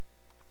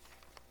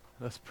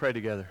Let's pray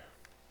together.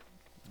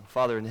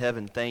 Father in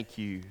heaven, thank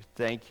you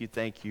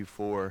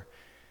for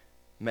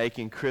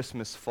making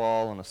Christmas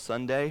fall on a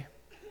Sunday.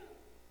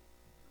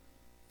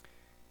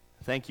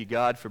 Thank you,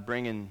 God, for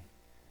bringing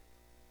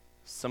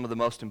some of the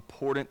most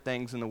important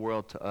things in the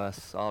world to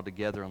us all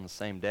together on the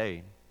same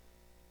day.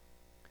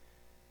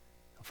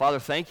 Father,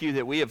 thank you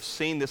that we have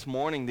seen this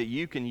morning that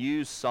you can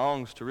use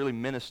songs to really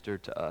minister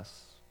to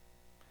us,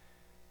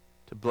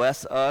 to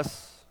bless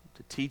us,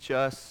 to teach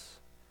us,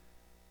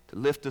 to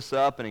lift us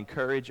up and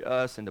encourage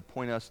us and to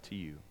point us to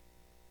you.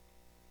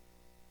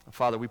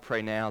 Father, we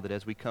pray now that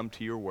as we come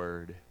to your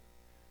word,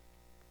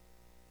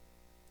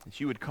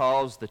 that you would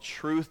cause the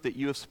truth that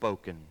you have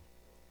spoken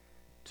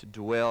to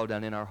dwell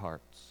down in our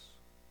hearts,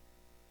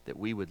 that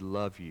we would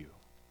love you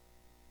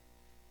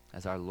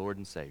as our Lord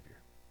and Savior.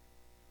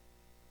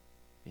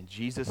 In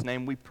Jesus'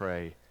 name we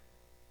pray,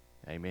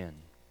 amen.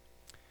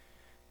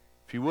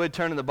 If you would,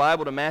 turn in the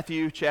Bible to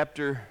Matthew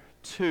chapter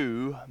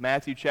 2.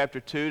 Matthew chapter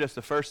 2, that's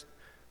the first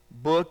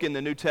book in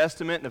the New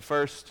Testament, the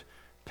first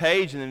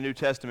page in the New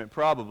Testament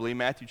probably,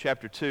 Matthew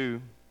chapter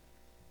 2.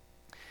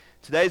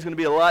 Today's going to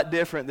be a lot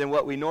different than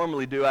what we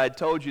normally do. I had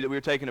told you that we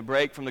were taking a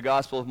break from the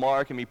Gospel of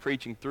Mark and me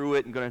preaching through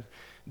it and going to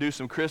do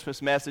some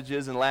Christmas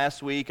messages. And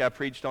last week I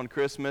preached on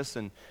Christmas,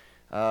 and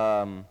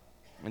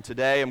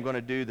today I'm going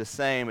to do the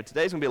same. But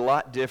today's going to be a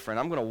lot different.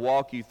 I'm going to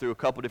walk you through a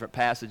couple different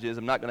passages.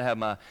 I'm not going to have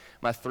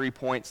my 3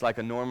 points like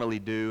I normally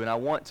do. And I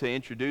want to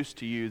introduce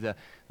to you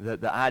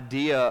the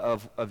idea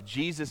of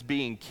Jesus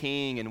being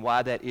king and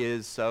why that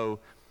is so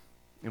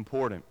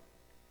important.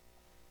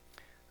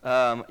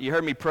 You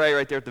heard me pray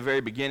right there at the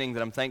very beginning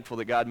that I'm thankful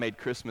that God made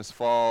Christmas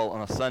fall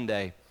on a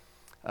Sunday.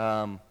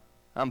 I'm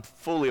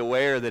fully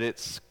aware that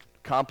it's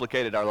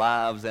complicated our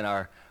lives and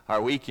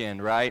our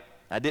weekend, right?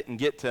 I didn't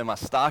get to my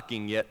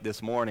stocking yet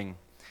this morning.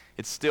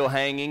 It's still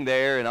hanging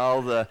there, and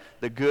all the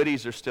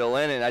goodies are still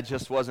in it. I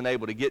just wasn't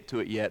able to get to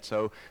it yet.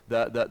 So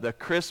the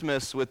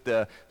Christmas with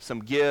some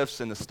gifts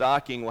and the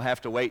stocking will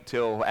have to wait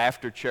till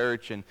after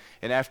church and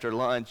after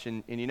lunch.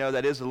 And you know,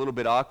 that is a little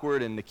bit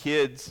awkward, and the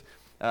kids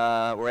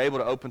were able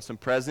to open some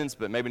presents,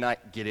 but maybe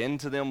not get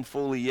into them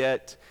fully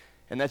yet.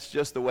 And that's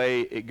just the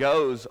way it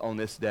goes on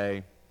this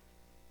day.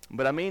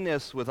 But I mean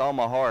this with all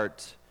my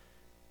heart.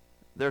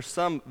 There's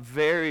some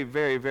very,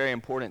 very, very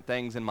important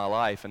things in my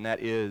life, and that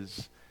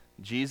is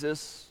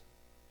Jesus,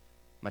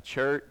 my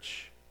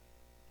church,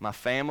 my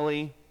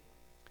family,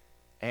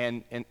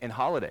 and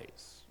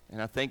holidays. And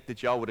I think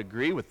that y'all would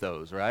agree with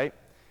those, right?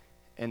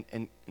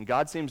 And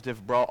God seems to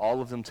have brought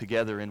all of them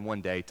together in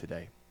one day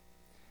today.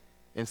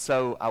 And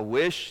so I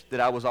wish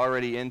that I was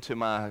already into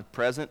my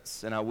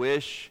presents, and I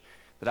wish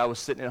that I was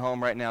sitting at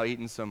home right now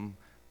eating some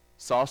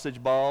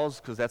sausage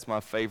balls, because that's my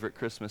favorite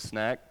Christmas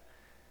snack.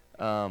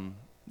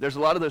 There's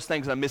a lot of those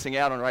things I'm missing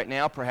out on right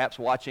now, perhaps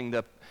watching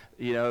the,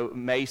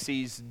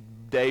 Macy's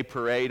Day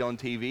Parade on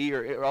TV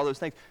or all those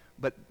things.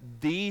 But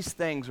these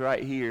things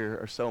right here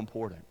are so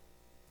important.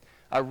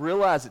 I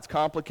realize it's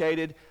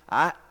complicated.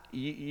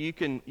 You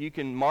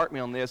can mark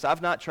me on this.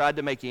 I've not tried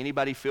to make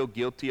anybody feel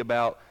guilty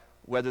about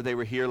whether they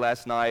were here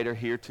last night or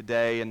here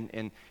today,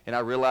 and I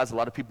realize a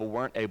lot of people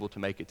weren't able to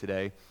make it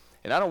today.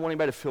 And I don't want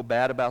anybody to feel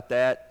bad about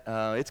that.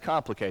 It's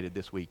complicated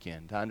this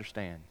weekend, I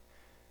understand.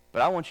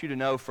 But I want you to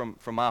know from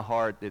my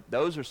heart that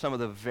those are some of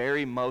the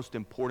very most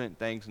important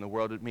things in the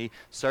world to me.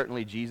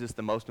 Certainly Jesus,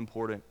 the most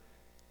important.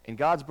 And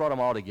God's brought them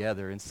all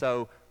together. And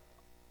so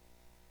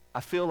I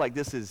feel like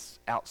this is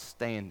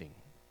outstanding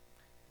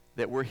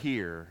that we're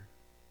here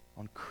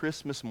on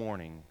Christmas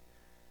morning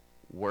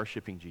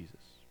worshiping Jesus.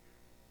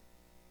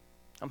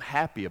 I'm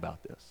happy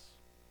about this.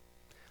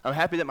 I'm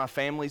happy that my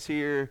family's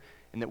here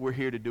and that we're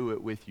here to do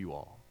it with you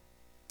all.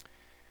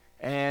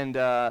 And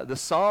the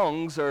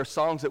songs are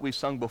songs that we've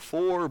sung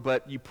before,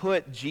 but you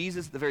put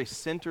Jesus at the very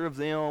center of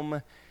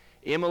them.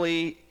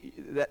 Emily,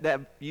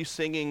 that you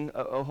singing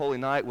 "O Holy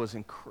Night" was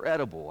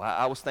incredible.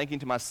 I was thinking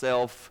to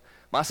myself,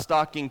 my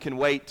stocking can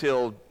wait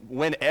till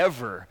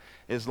whenever,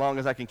 as long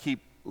as I can keep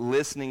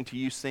listening to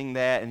you sing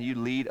that and you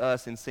lead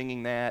us in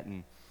singing that.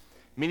 And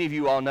many of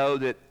you all know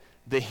that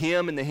the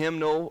hymn in the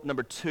hymnal,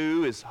 number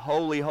 2, is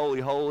Holy, Holy,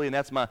 Holy, and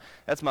that's my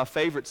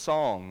favorite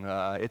song.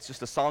 It's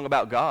just a song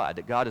about God,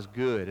 that God is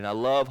good, and I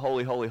love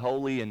Holy, Holy,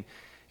 Holy.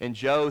 And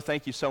Joe,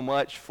 thank you so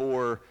much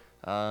for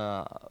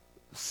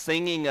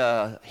singing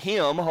a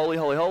hymn, Holy,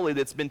 Holy, Holy,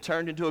 that's been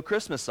turned into a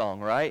Christmas song,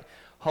 right?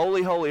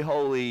 Holy, Holy,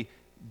 Holy,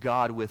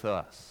 God with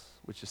us,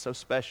 which is so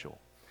special.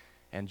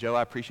 And Joe,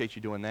 I appreciate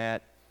you doing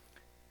that.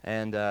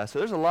 And so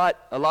there's a lot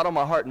on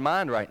my heart and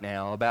mind right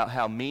now about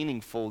how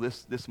meaningful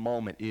this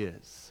moment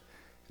is.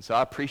 So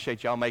I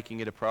appreciate y'all making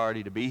it a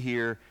priority to be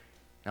here.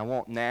 And I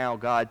want now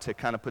God to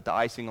kind of put the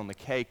icing on the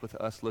cake with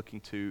us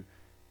looking to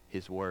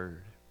His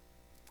Word.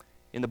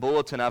 In the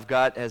bulletin I've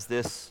got as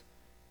this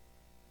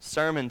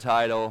sermon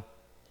title,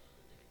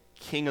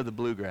 King of the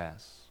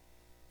Bluegrass.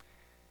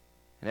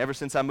 And ever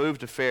since I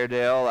moved to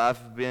Fairdale,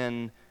 I've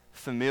been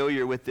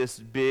familiar with this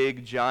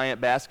big,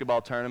 giant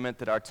basketball tournament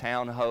that our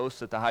town hosts,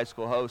 that the high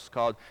school hosts,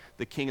 called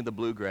the King of the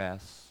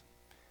Bluegrass.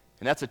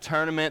 And that's a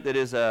tournament that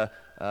is a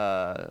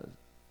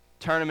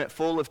tournament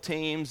full of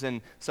teams,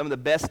 and some of the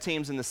best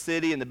teams in the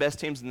city and the best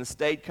teams in the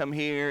state come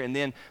here, and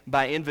then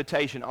by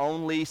invitation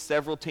only,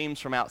 several teams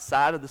from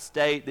outside of the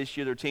state. This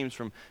year there are teams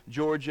from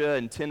Georgia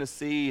and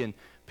Tennessee, and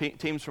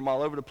teams from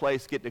all over the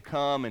place get to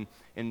come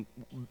and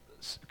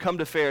come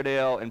to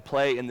Fairdale and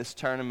play in this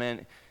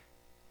tournament,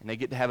 and they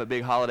get to have a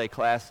big holiday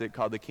classic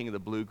called the King of the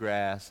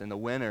Bluegrass, and the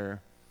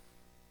winner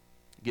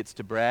gets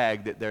to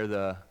brag that they're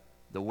the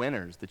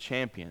winners, the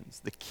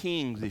champions, the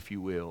kings, if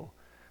you will,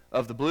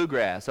 of the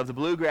Bluegrass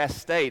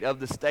state, of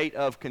the state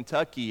of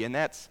Kentucky, and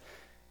that's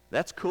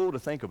cool to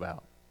think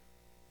about.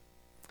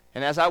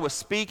 And as I was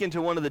speaking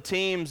to one of the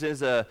teams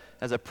as a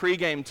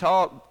pregame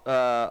talk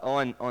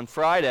on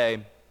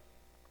Friday,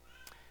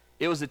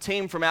 it was a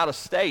team from out of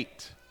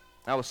state.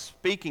 I was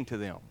speaking to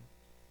them.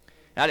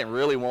 I didn't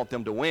really want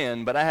them to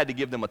win, but I had to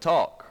give them a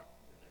talk.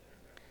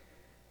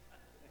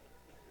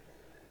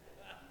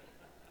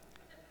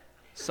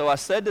 So I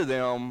said to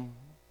them,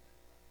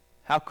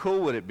 how cool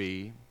would it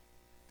be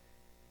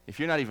if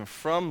you're not even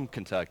from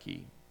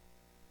Kentucky,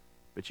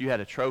 but you had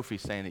a trophy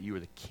saying that you were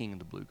the king of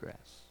the Bluegrass?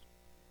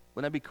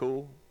 Wouldn't that be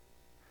cool?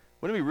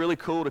 Wouldn't it be really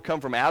cool to come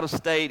from out of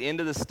state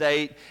into the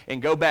state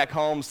and go back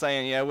home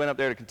saying, yeah, I went up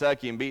there to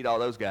Kentucky and beat all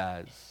those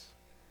guys?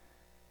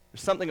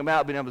 There's something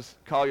about being able to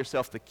call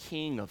yourself the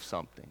king of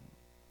something.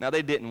 Now,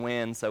 they didn't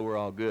win, so we're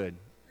all good.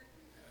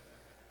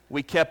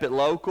 We kept it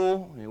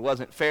local. It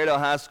wasn't Fairdale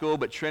High School,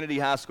 but Trinity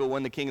High School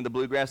won the King of the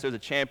Bluegrass. They're the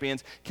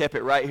champions. Kept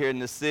it right here in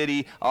the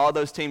city. All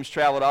those teams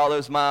traveled all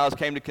those miles,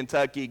 came to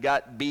Kentucky,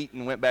 got beat,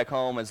 and went back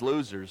home as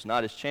losers,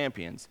 not as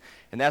champions.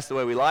 And that's the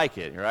way we like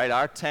it, right?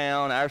 Our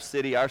town, our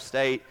city, our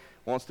state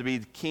wants to be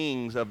the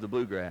kings of the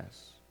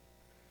Bluegrass.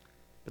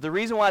 But the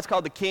reason why it's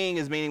called the king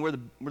is meaning we're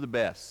the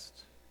best.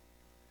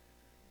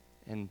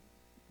 And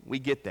we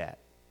get that.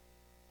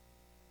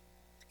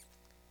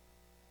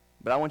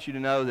 But I want you to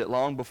know that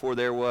long before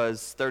there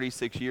was,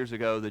 36 years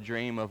ago, the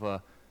dream of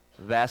a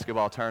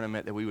basketball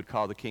tournament that we would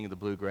call the King of the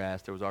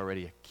Bluegrass, there was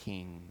already a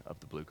king of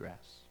the Bluegrass.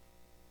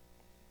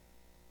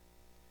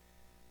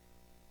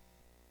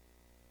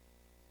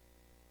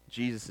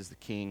 Jesus is the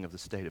king of the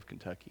state of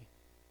Kentucky.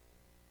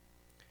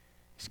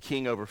 He's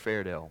king over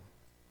Fairdale.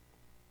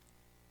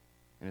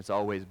 And it's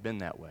always been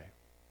that way.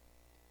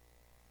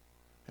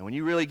 And when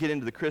you really get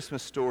into the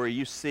Christmas story,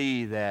 you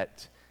see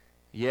that,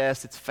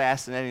 yes, it's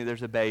fascinating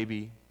there's a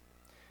baby.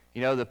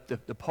 You know,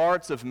 the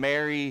parts of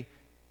Mary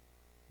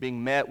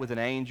being met with an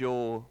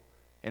angel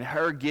and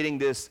her getting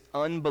this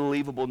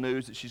unbelievable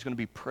news that she's going to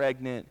be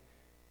pregnant,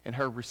 and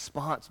her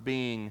response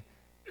being,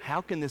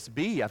 how can this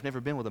be? I've never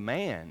been with a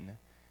man.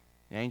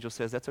 The angel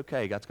says, that's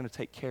okay. God's going to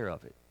take care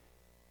of it.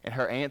 And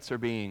her answer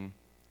being,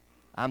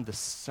 I'm the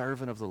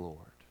servant of the Lord.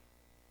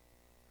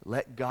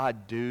 Let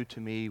God do to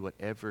me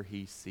whatever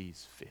he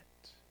sees fit.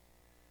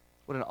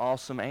 What an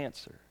awesome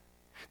answer.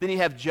 Then you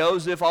have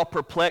Joseph all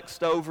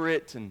perplexed over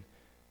it, and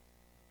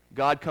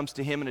God comes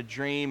to him in a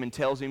dream and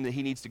tells him that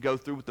he needs to go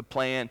through with the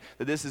plan,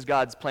 that this is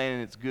God's plan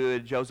and it's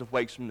good. Joseph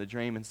wakes from the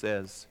dream and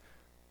says,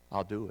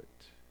 I'll do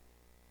it.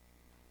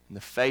 And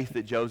the faith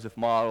that Joseph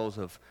models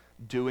of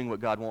doing what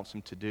God wants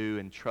him to do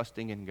and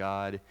trusting in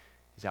God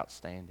is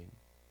outstanding.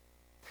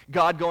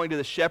 God going to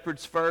the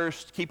shepherds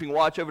first, keeping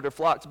watch over their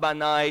flocks by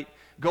night,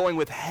 going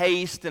with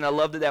haste, and I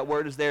love that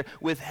word is there,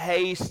 with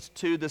haste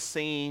to the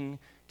scene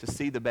to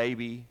see the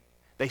baby.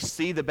 They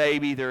see the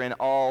baby, they're in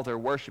awe, they're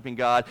worshiping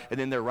God, and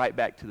then they're right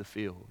back to the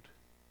field.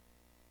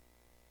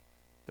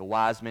 The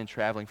wise men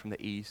traveling from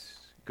the east,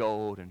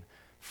 gold and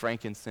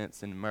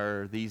frankincense and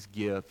myrrh, these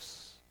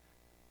gifts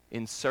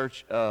in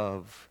search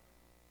of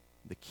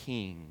the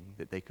king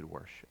that they could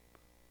worship.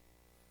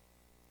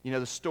 You know,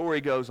 the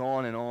story goes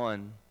on and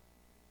on.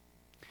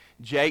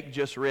 Jake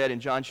just read in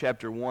John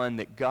chapter 1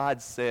 that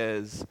God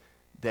says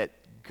that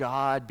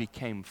God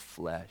became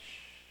flesh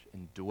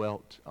and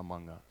dwelt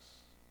among us.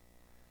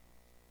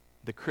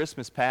 The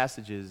Christmas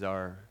passages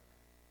are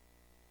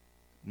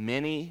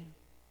many,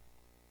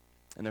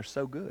 and they're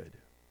so good.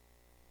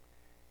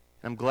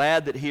 I'm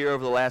glad that here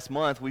over the last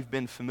month we've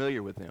been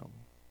familiar with them.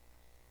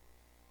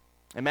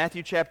 In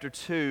Matthew chapter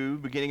 2,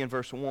 beginning in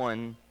verse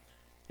 1,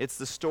 it's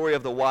the story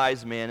of the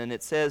wise men, and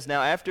it says,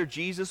 Now after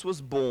Jesus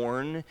was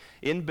born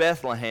in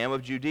Bethlehem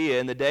of Judea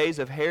in the days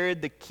of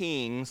Herod the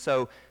king,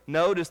 so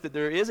notice that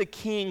there is a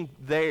king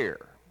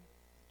there,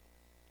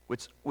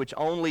 which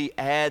only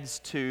adds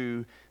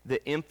to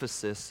the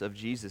emphasis of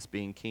Jesus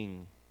being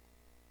king.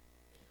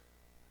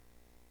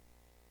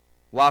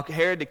 While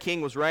Herod the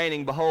king was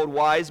reigning, behold,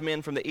 wise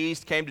men from the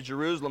east came to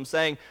Jerusalem,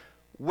 saying,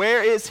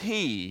 Where is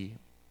he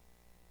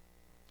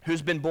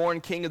who's been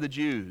born King of the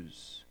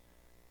Jews?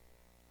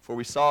 For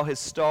we saw his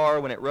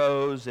star when it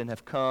rose and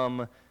have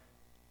come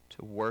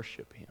to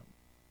worship him.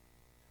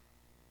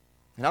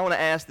 And I want to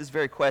ask this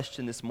very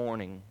question this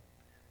morning.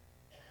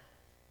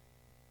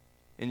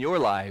 In your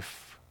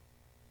life,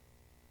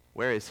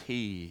 where is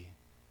he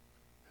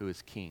who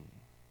is king?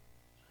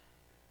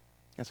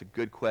 That's a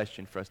good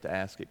question for us to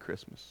ask at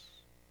Christmas.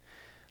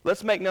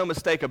 Let's make no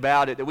mistake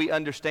about it that we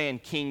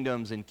understand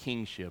kingdoms and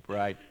kingship,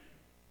 right?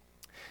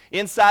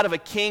 Inside of a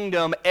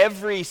kingdom,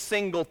 every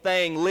single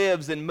thing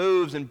lives and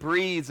moves and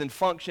breathes and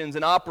functions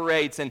and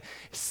operates and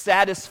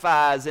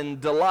satisfies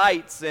and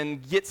delights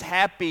and gets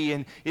happy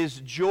and is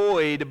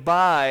joyed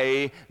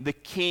by the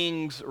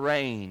king's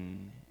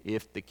reign,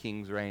 if the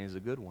king's reign is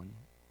a good one.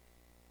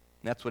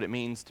 And that's what it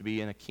means to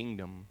be in a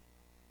kingdom.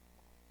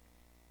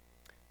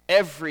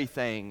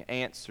 Everything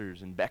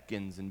answers and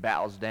beckons and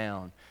bows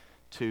down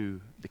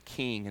to the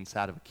king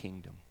inside of a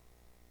kingdom.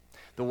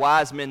 The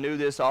wise men knew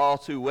this all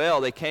too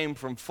well. They came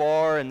from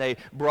far and they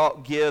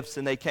brought gifts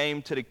and they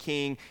came to the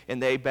king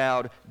and they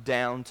bowed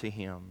down to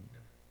him.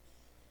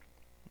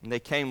 And they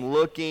came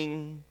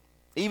looking.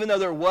 Even though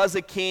there was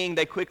a king,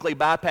 they quickly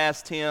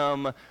bypassed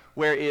him.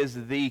 Where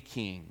is the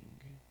king?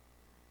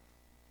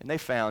 And they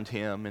found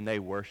him and they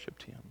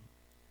worshiped him.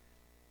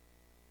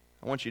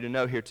 I want you to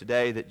know here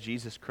today that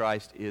Jesus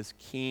Christ is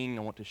king.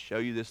 I want to show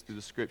you this through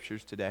the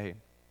scriptures today.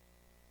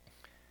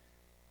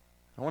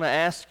 I want to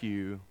ask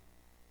you,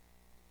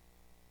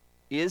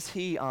 is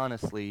he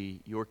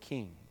honestly your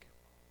king?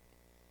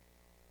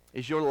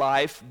 Is your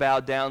life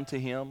bowed down to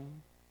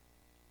him?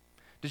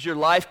 Does your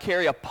life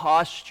carry a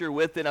posture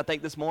with it? I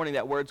think this morning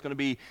that word's going to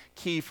be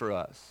key for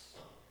us.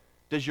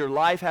 Does your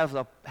life have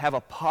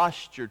a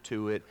posture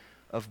to it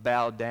of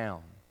bowed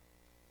down?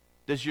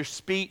 Does your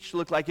speech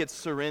look like it's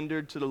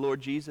surrendered to the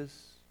Lord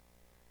Jesus?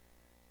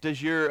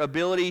 Does your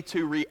ability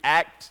to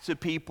react to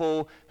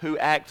people who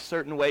act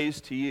certain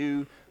ways to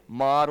you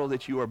model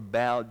that you are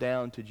bowed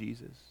down to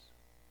Jesus?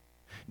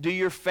 Do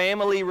your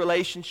family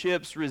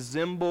relationships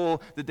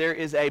resemble that there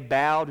is a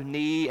bowed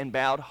knee and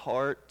bowed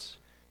heart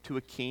to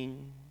a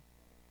king?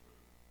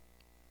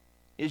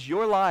 Is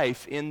your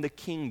life in the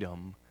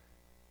kingdom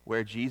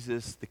where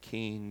Jesus the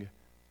King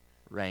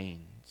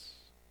reigns?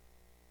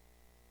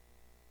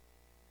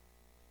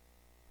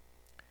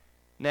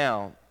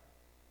 Now,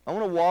 I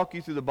want to walk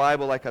you through the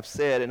Bible like I've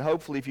said, and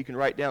hopefully if you can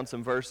write down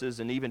some verses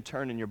and even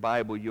turn in your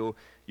Bible, you'll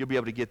be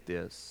able to get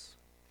this.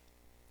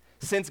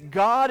 Since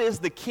God is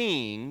the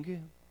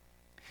king,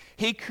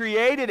 he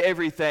created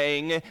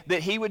everything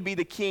that he would be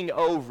the king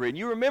over. And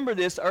you remember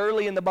this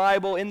early in the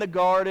Bible, in the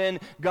garden,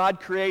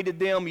 God created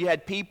them. You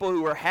had people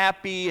who were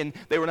happy and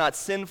they were not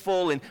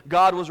sinful, and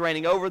God was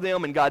reigning over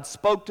them, and God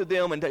spoke to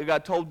them, and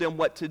God told them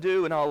what to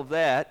do and all of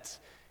that.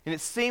 And it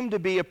seemed to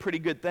be a pretty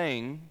good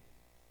thing.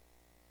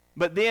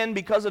 But then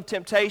because of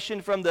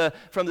temptation from the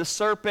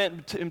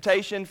serpent,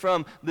 temptation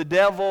from the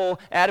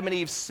devil, Adam and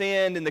Eve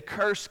sinned and the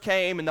curse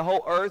came and the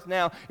whole earth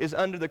now is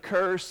under the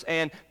curse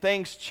and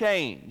things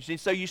changed. And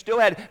so you still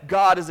had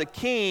God as a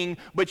king,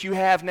 but you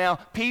have now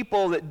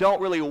people that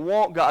don't really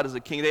want God as a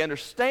king. They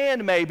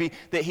understand maybe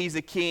that he's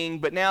a king,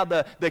 but now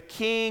the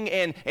king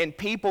and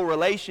people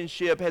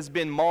relationship has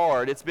been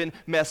marred. It's been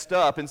messed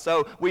up. And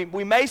so we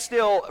may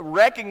still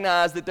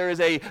recognize that there is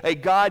a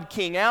God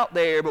king out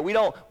there, but we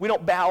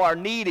don't bow our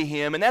knee to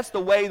him, and that's the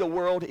way the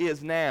world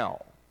is now.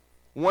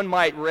 One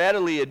might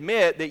readily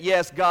admit that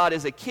yes, God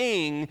is a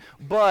king,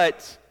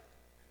 but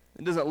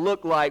it doesn't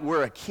look like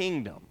we're a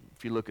kingdom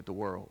if you look at the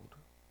world.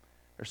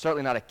 There's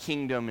certainly not a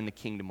kingdom in the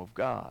kingdom of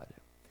God.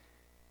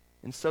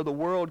 And so the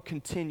world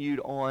continued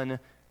on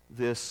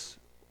this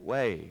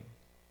way. And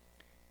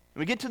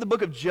we get to the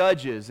book of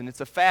Judges, and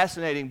it's a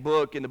fascinating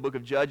book in the book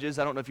of Judges.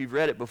 I don't know if you've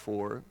read it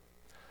before.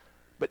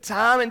 But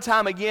time and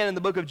time again in the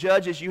book of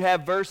Judges, you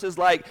have verses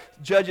like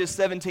Judges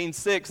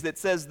 17:6 that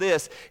says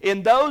this: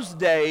 in those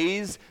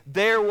days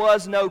there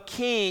was no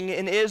king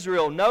in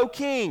Israel, no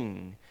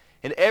king,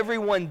 and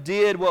everyone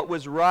did what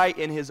was right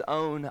in his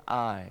own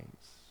eyes.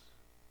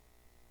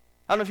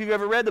 I don't know if you've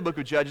ever read the book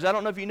of Judges. I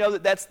don't know if you know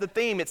that that's the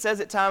theme. It says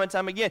it time and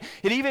time again.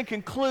 It even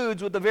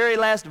concludes with the very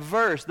last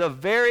verse, the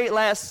very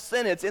last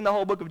sentence in the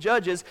whole book of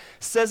Judges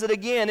says it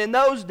again. In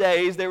those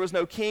days, there was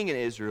no king in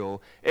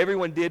Israel.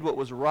 Everyone did what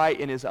was right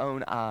in his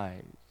own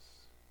eyes.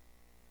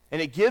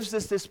 And it gives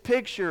us this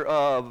picture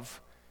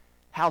of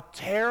how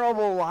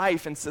terrible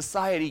life and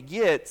society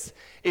gets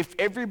if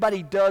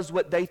everybody does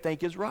what they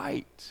think is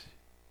right.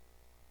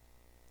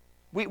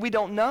 We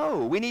don't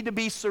know. We need to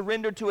be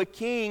surrendered to a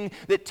king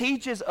that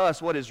teaches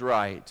us what is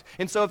right.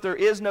 And so if there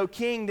is no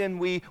king, then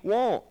we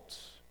won't.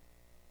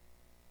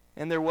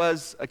 And there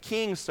was a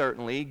king,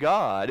 certainly,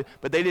 God,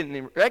 but they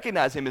didn't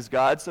recognize him as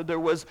God, so there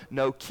was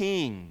no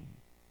king.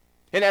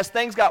 And as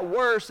things got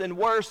worse and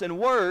worse and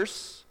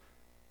worse,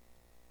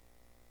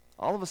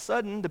 all of a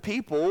sudden the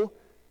people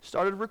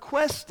started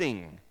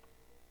requesting,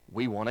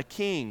 we want a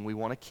king, we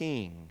want a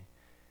king.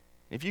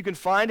 If you can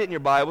find it in your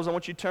Bibles, I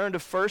want you to turn to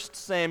 1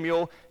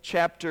 Samuel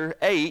chapter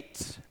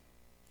 8.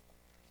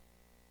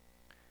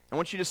 I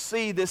want you to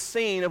see this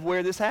scene of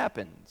where this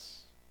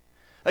happens.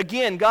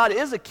 Again, God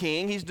is a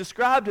king. He's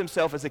described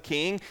himself as a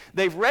king.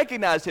 They've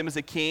recognized him as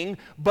a king,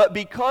 but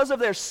because of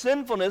their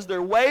sinfulness,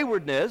 their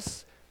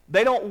waywardness,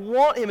 they don't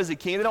want him as a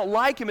king. They don't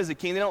like him as a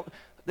king.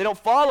 They don't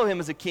follow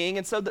him as a king,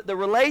 and so the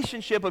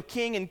relationship of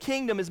king and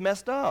kingdom is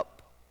messed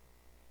up.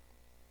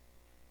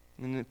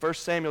 And in 1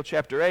 Samuel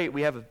chapter 8,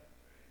 we have a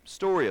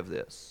story of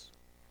this.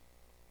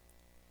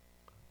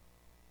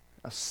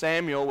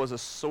 Samuel was a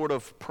sort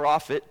of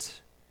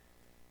prophet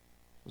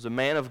was a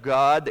man of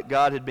God that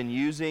God had been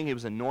using. He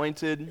was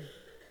anointed.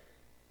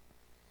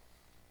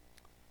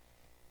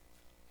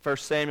 1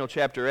 Samuel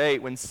chapter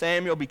 8, when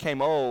Samuel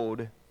became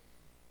old,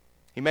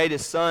 he made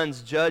his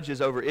sons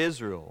judges over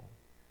Israel.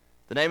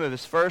 The name of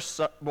his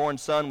firstborn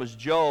son was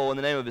Joel, and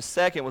the name of his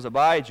second was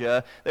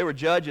Abijah. They were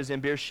judges in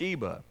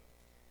Beersheba.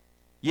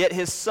 Yet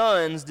his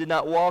sons did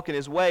not walk in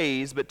his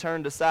ways, but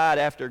turned aside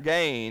after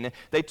gain.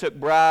 They took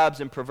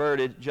bribes and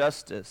perverted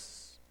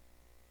justice.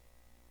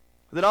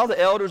 Then all the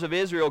elders of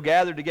Israel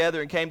gathered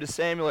together and came to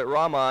Samuel at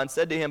Ramah and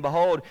said to him,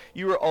 Behold,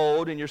 you are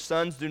old, and your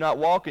sons do not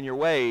walk in your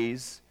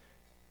ways.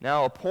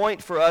 Now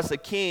appoint for us a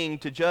king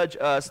to judge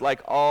us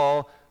like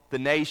all the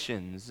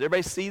nations. Does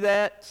everybody see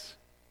that?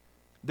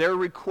 Their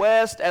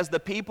request as the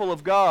people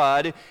of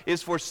God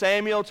is for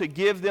Samuel to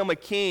give them a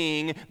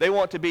king. They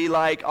want to be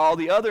like all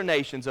the other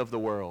nations of the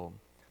world.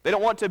 They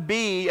don't want to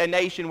be a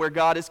nation where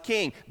God is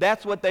king.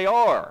 That's what they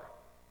are.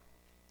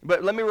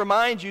 But let me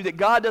remind you that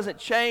God doesn't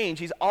change.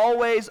 He's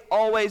always,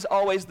 always,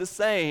 always the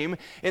same.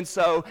 And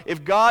so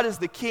if God is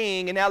the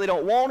king and now they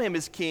don't want him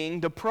as king,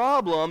 the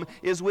problem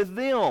is with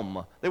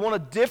them. They want a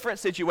different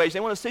situation. They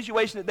want a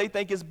situation that they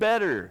think is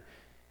better.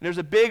 And there's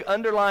a big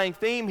underlying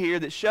theme here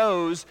that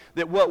shows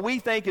that what we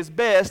think is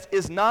best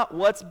is not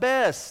what's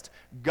best.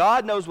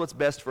 God knows what's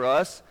best for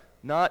us,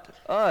 not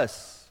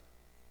us.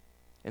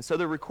 And so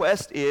the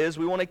request is,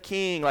 we want a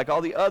king like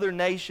all the other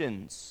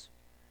nations.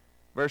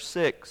 Verse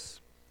 6.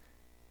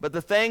 But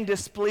the thing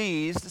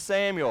displeased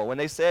Samuel when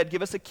they said,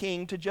 Give us a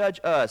king to judge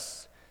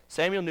us.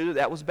 Samuel knew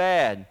that was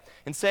bad.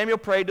 And Samuel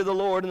prayed to the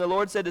Lord, and the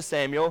Lord said to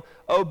Samuel,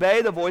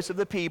 Obey the voice of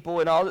the people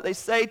in all that they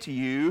say to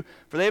you,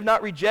 for they have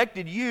not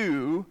rejected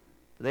you,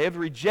 for they have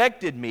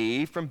rejected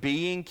me from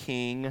being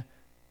king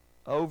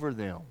over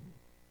them.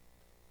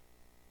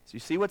 So you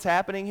see what's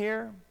happening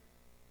here?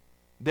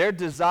 Their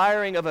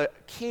desiring of a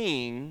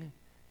king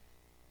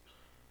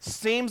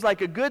seems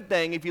like a good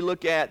thing if you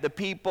look at the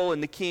people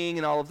and the king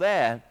and all of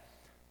that.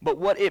 But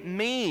what it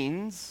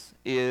means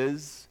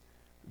is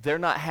they're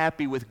not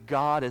happy with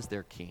God as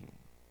their king.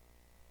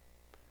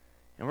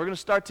 And we're going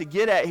to start to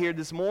get at here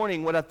this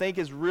morning what I think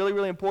is really,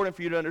 really important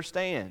for you to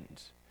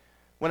understand.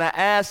 When I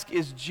ask,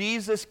 is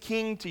Jesus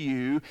king to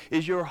you?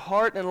 Is your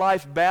heart and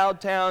life bowed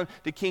down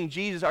to King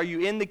Jesus? Are you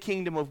in the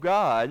kingdom of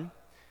God?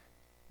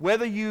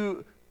 Whether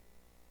you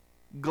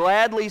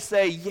gladly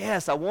say,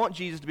 yes, I want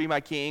Jesus to be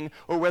my king,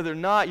 or whether or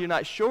not you're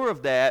not sure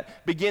of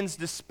that, begins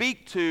to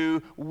speak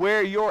to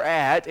where you're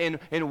at and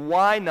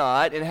why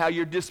not, and how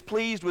you're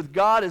displeased with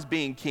God as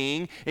being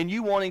king and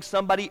you wanting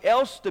somebody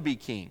else to be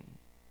king.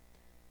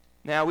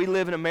 Now, we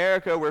live in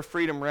America where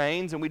freedom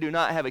reigns and we do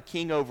not have a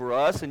king over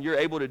us, and you're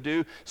able to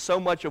do so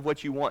much of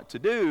what you want to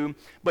do,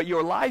 but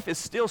your life is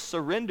still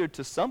surrendered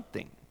to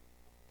something.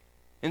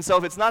 And so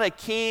if it's not a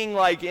king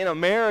like in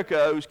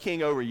America who's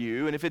king over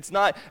you, and if it's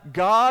not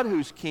God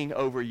who's king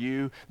over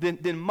you,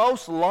 then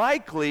most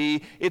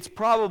likely it's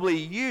probably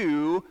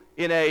you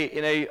in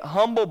a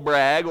humble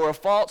brag or a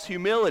false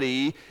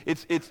humility.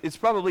 It's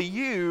probably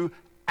you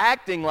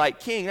acting like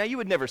king. Now, you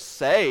would never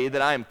say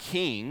that I'm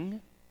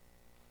king,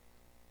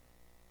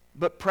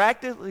 but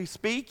practically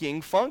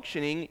speaking,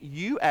 functioning,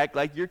 you act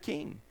like you're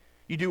king.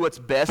 You do what's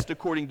best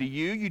according to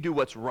you. You do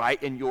what's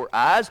right in your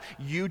eyes.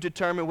 You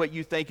determine what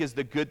you think is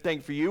the good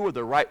thing for you or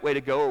the right way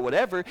to go or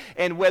whatever.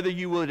 And whether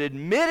you would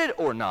admit it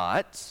or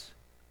not,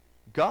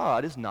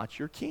 God is not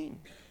your king.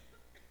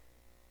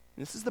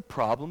 This is the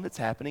problem that's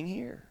happening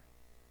here.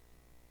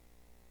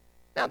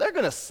 Now, they're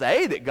going to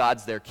say that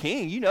God's their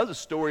king. You know the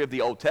story of the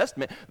Old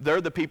Testament.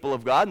 They're the people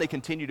of God, and they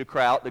continue to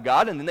cry out to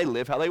God, and then they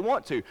live how they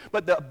want to.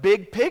 But the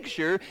big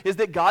picture is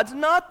that God's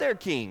not their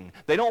king.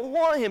 They don't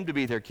want him to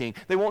be their king.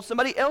 They want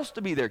somebody else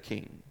to be their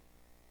king.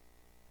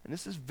 And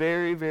this is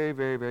very, very,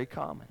 very, very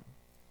common.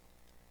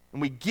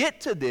 And we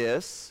get to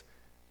this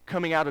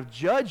coming out of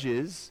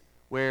Judges,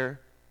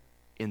 where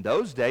in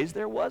those days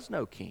there was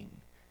no king.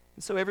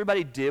 And so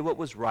everybody did what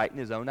was right in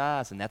his own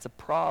eyes, and that's a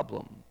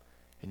problem.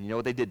 And you know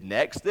what they did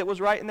next that was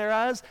right in their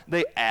eyes?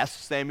 They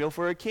asked Samuel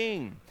for a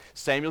king.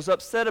 Samuel's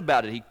upset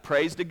about it. He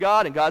prays to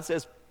God, and God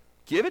says,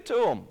 give it to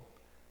them.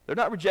 They're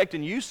not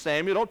rejecting you,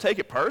 Samuel. Don't take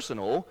it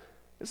personal.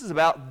 This is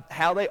about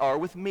how they are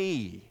with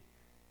me.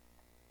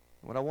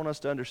 What I want us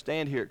to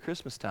understand here at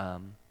Christmas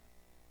time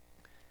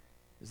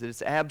is that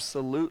it's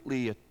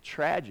absolutely a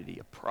tragedy,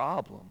 a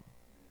problem,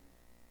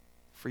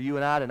 for you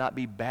and I to not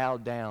be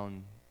bowed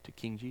down to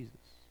King Jesus.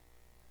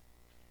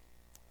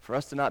 For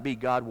us to not be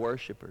God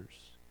worshipers.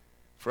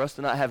 For us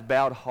to not have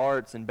bowed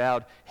hearts and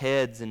bowed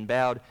heads and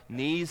bowed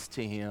knees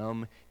to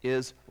him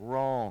is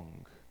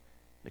wrong.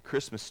 The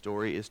Christmas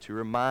story is to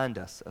remind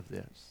us of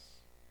this.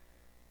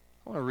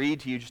 I want to read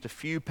to you just a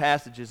few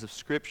passages of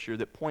Scripture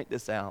that point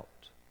this out.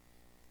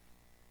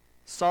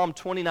 Psalm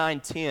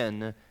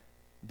 29:10,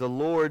 the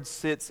Lord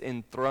sits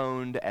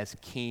enthroned as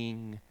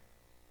King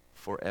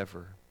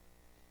forever.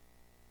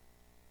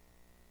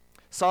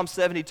 Psalm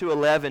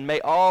 72:11, may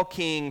all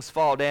kings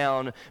fall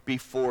down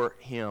before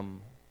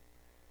him.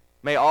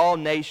 May all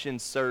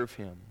nations serve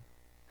him.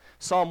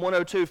 Psalm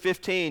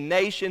 102:15,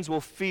 nations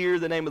will fear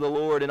the name of the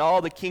Lord, and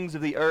all the kings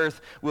of the earth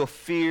will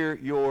fear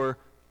your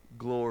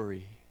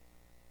glory.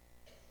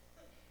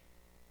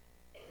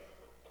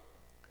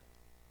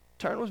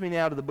 Turn with me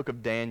now to the book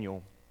of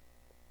Daniel.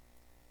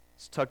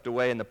 It's tucked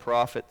away in the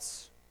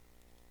prophets.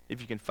 If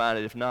you can find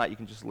it. If not, you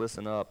can just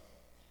listen up.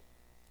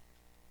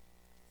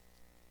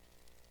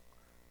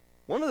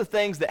 One of the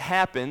things that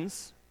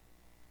happens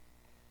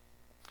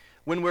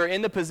when we're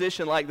in the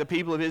position like the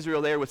people of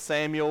Israel there with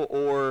Samuel,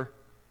 or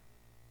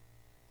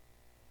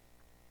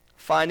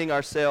finding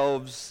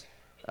ourselves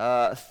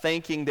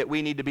thinking that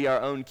we need to be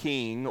our own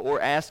king,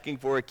 or asking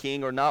for a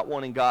king, or not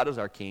wanting God as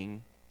our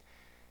king,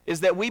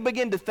 is that we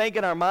begin to think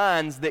in our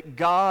minds that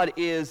God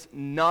is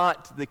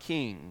not the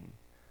king.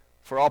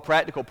 For all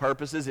practical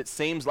purposes, it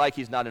seems like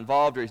he's not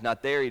involved, or he's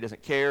not there, he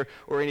doesn't care,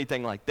 or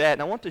anything like that.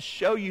 And I want to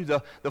show you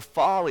the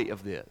folly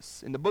of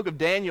this. And the book of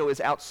Daniel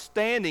is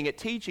outstanding at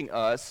teaching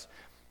us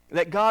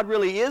that God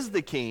really is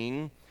the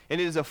king, and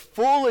it is a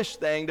foolish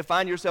thing to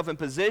find yourself in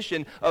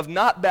position of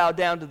not bow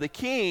down to the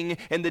king,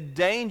 and the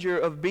danger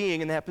of being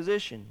in that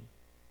position.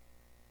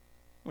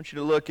 I want you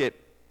to look at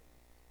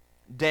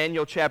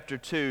Daniel chapter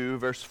 2,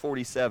 verse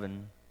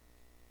 47.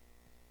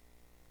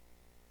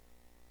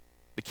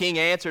 The king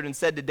answered and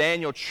said to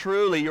Daniel,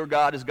 truly your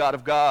God is God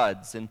of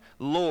gods and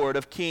Lord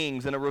of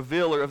kings and a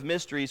revealer of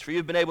mysteries, for you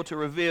have been able to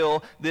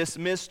reveal this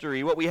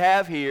mystery. What we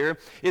have here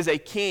is a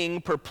king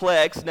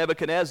perplexed,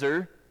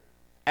 Nebuchadnezzar,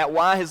 at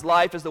why his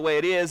life is the way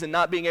it is and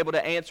not being able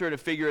to answer it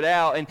and figure it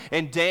out,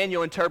 and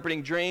Daniel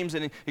interpreting dreams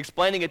and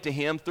explaining it to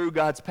him through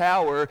God's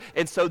power.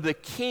 And so the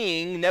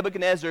king,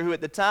 Nebuchadnezzar, who at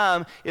the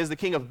time is the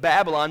king of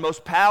Babylon,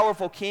 most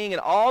powerful king in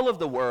all of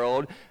the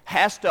world,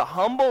 has to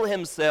humble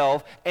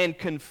himself and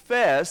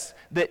confess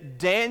that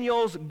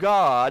Daniel's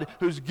God,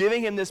 who's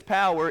giving him this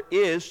power,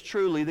 is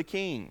truly the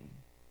king.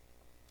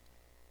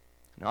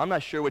 Now, I'm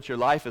not sure what your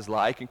life is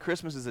like, and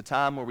Christmas is a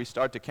time where we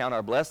start to count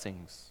our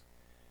blessings.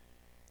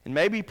 And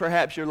maybe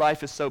perhaps your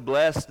life is so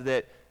blessed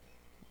that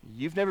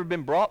you've never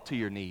been brought to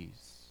your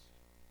knees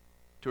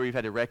to where you've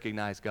had to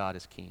recognize God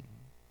as king.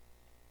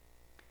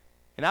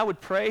 And I would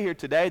pray here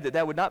today that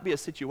that would not be a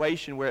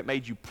situation where it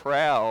made you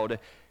proud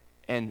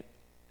and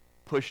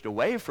pushed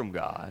away from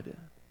God.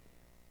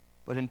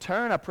 But in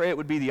turn, I pray it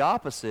would be the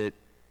opposite,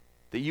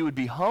 that you would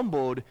be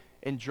humbled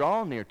and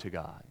drawn near to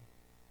God.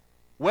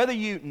 Whether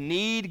you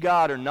need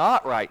God or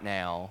not right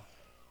now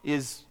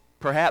is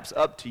perhaps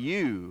up to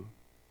you.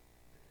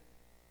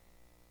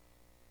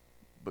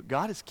 But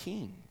God is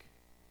king.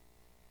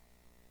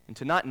 And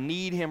to not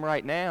need him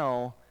right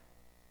now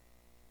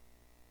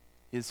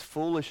is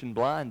foolish and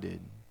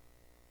blinded.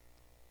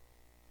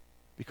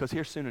 Because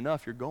here soon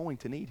enough, you're going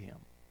to need him.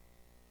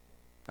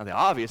 Now, the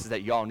obvious is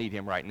that y'all need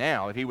him right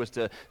now. If he was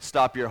to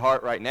stop your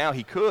heart right now,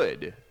 he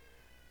could.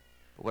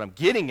 But what I'm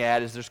getting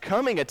at is there's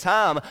coming a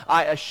time,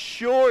 I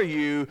assure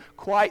you,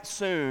 quite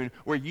soon,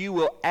 where you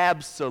will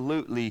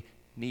absolutely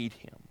need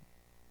him.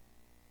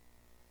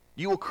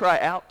 You will cry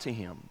out to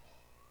him.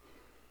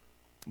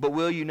 But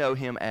will you know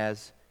him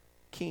as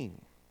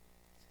king?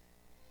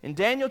 In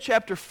Daniel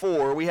chapter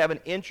 4, we have an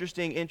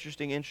interesting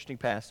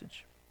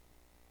passage.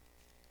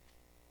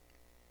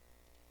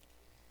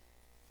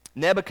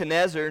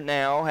 Nebuchadnezzar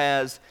now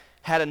has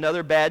had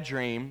another bad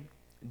dream.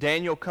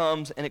 Daniel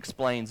comes and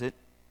explains it.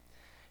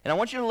 And I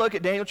want you to look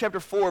at Daniel chapter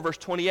 4, verse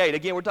 28.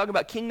 Again, we're talking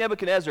about King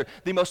Nebuchadnezzar,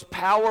 the most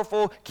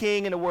powerful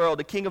king in the world,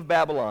 the king of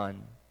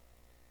Babylon.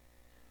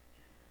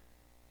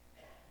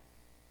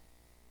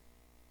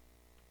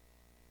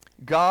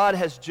 God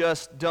has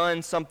just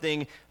done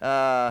something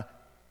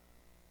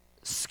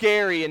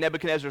scary in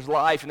Nebuchadnezzar's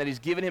life, and that he's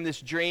given him this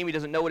dream. He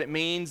doesn't know what it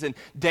means, and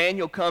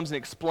Daniel comes and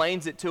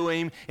explains it to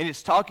him, and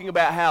it's talking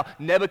about how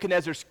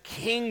Nebuchadnezzar's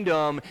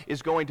kingdom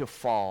is going to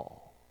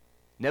fall.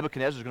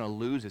 Nebuchadnezzar is going to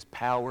lose his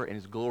power and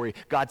his glory.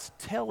 God's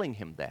telling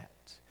him that.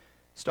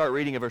 Start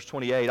reading at verse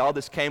 28. All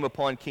this came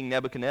upon King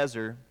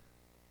Nebuchadnezzar.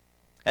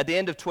 At the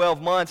end of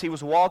 12 months, he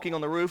was walking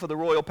on the roof of the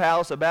royal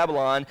palace of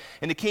Babylon,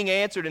 and the king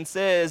answered and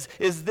says,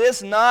 is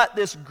this not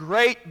this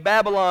great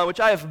Babylon, which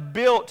I have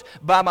built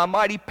by my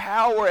mighty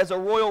power as a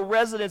royal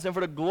residence and for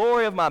the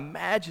glory of my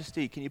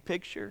majesty? Can you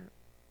picture?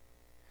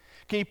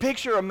 Can you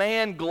picture a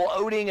man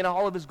gloating in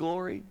all of his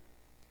glory?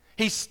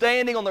 He's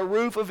standing on the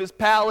roof of his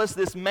palace,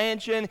 this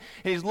mansion, and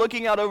he's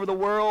looking out over the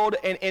world,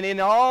 and in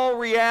all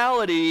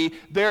reality,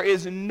 there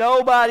is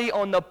nobody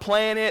on the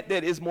planet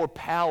that is more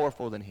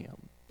powerful than him.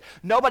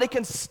 Nobody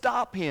can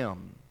stop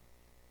him.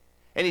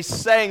 And he's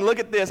saying, look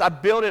at this, I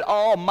built it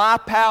all, my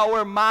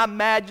power, my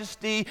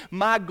majesty,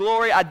 my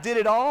glory, I did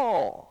it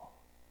all.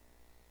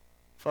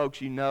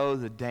 Folks, you know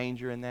the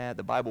danger in that.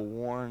 The Bible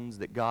warns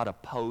that God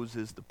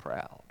opposes the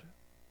proud.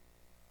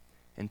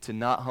 And to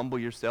not humble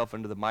yourself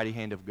under the mighty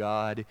hand of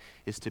God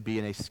is to be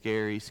in a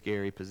scary,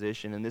 scary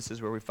position. And this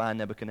is where we find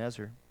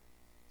Nebuchadnezzar.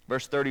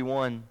 Verse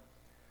 31,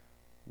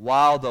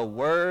 while the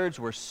words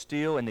were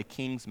still in the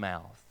king's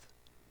mouth,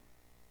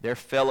 there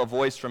fell a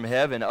voice from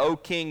heaven, O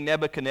King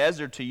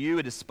Nebuchadnezzar, to you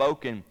it is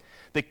spoken.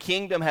 The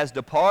kingdom has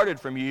departed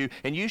from you,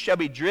 and you shall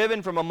be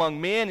driven from among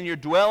men, and your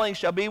dwelling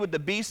shall be with the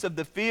beasts of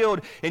the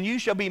field, and you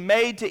shall be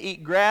made to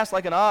eat grass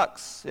like an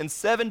ox. And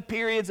 7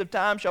 periods of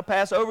time shall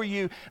pass over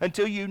you,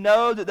 until you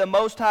know that the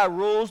Most High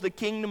rules the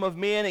kingdom of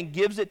men and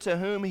gives it to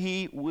whom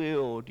he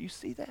will. Do you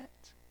see that?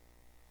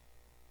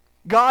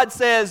 God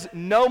says,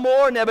 no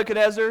more,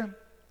 Nebuchadnezzar.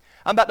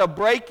 I'm about to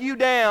break you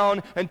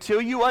down until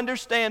you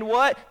understand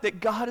what? That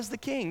God is the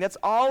king. That's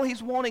all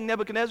he's wanting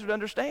Nebuchadnezzar to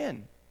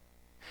understand.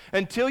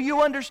 Until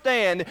you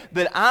understand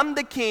that I'm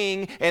the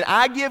king and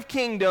I give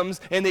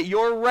kingdoms and that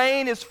your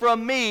reign is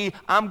from me,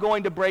 I'm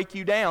going to break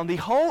you down. The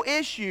whole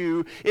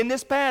issue in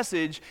this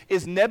passage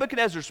is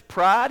Nebuchadnezzar's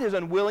pride, his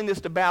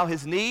unwillingness to bow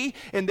his knee,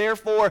 and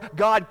therefore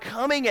God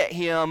coming at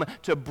him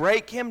to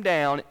break him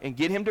down and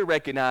get him to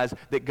recognize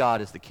that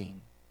God is the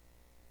king.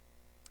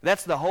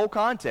 That's the whole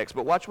context,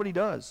 but watch what he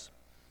does.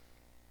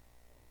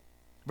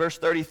 Verse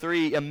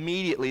 33,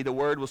 immediately the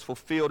word was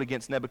fulfilled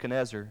against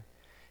Nebuchadnezzar.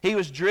 He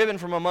was driven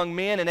from among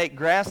men and ate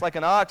grass like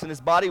an ox, and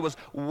his body was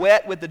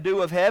wet with the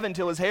dew of heaven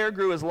till his hair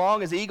grew as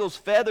long as eagle's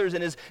feathers,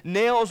 and his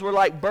nails were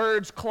like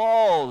birds'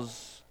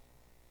 claws.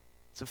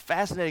 It's a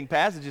fascinating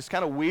passage. It's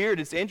kind of weird.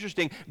 It's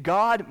interesting.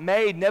 God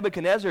made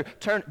Nebuchadnezzar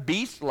turn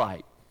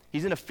beast-like.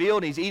 He's in a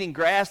field, and he's eating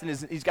grass, and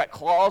he's got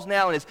claws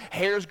now, and his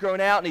hair's grown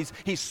out, and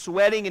he's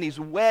sweating, and he's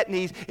wet,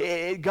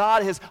 and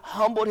God has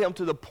humbled him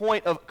to the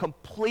point of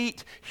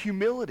complete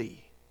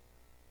humility.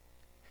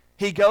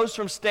 He goes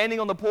from standing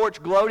on the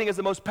porch, gloating as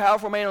the most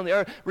powerful man on the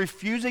earth,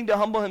 refusing to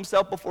humble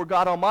himself before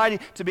God Almighty,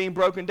 to being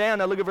broken down.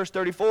 Now look at verse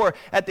 34.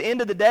 At the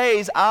end of the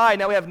days,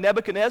 now we have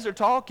Nebuchadnezzar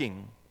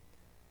talking.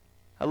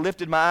 I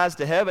lifted my eyes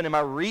to heaven, and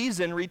my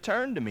reason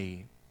returned to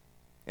me.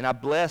 And I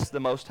blessed the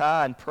Most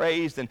High and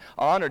praised and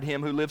honored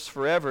him who lives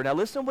forever. Now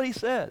listen to what he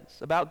says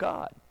about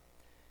God.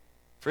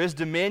 For his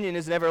dominion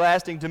is an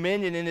everlasting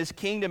dominion, and his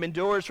kingdom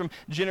endures from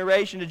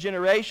generation to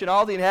generation.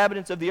 All the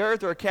inhabitants of the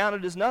earth are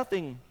accounted as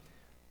nothing.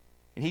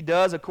 And he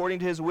does according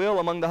to his will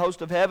among the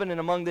host of heaven and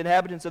among the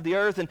inhabitants of the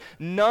earth. And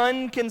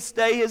none can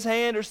stay his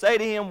hand or say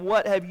to him,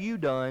 what have you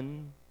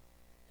done?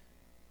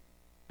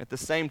 At the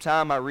same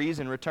time my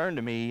reason returned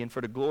to me, and for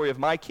the glory of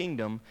my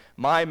kingdom,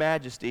 my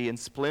majesty and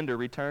splendor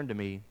returned to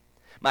me.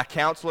 My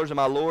counselors and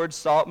my lords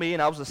sought me,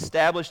 and I was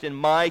established in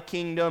my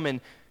kingdom, and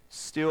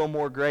still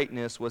more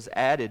greatness was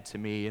added to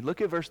me. And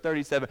look at verse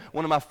 37,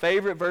 one of my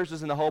favorite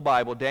verses in the whole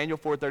Bible, Daniel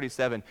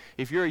 4:37.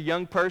 If you're a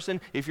young person,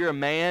 if you're a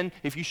man,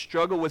 if you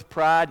struggle with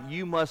pride,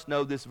 you must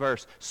know this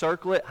verse.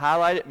 Circle it,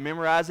 highlight it,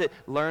 memorize it,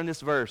 learn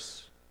this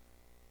verse.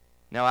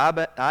 Now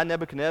I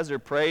Nebuchadnezzar,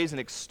 praise and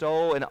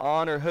extol and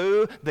honor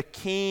who? The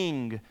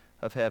King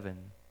of heaven.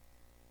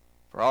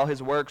 For all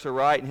his works are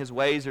right and his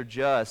ways are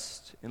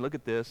just. And look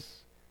at this.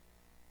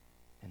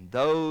 And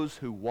those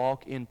who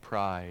walk in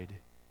pride,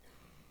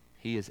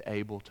 he is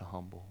able to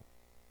humble.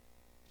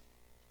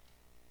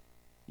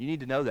 You need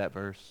to know that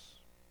verse.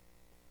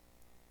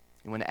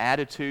 And when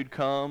attitude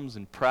comes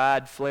and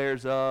pride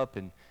flares up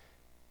and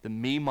the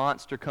me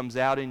monster comes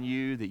out in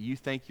you that you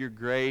think you're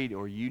great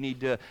or you need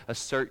to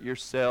assert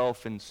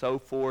yourself and so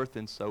forth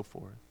and so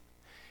forth.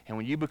 And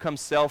when you become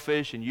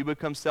selfish and you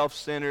become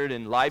self-centered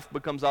and life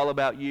becomes all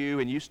about you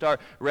and you start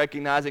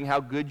recognizing how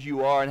good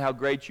you are and how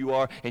great you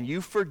are and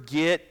you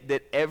forget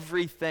that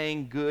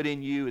everything good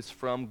in you is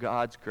from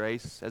God's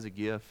grace as a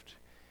gift,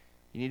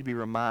 you need to be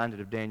reminded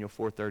of Daniel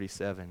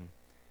 4:37,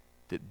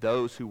 that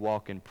those who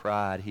walk in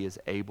pride, he is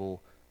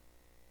able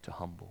to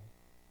humble.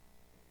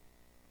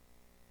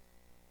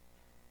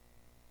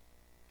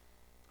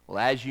 Well,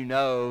 as you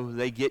know,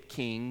 they get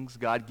kings.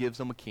 God gives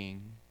them a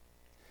king.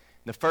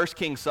 The first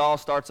king, Saul,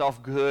 starts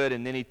off good,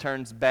 and then he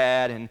turns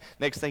bad, and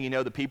next thing you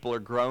know, the people are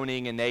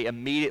groaning, and they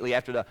immediately,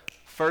 after the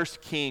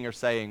first king, are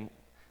saying,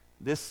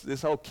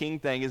 this whole king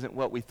thing isn't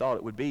what we thought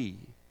it would be.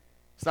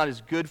 It's not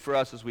as good for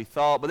us as we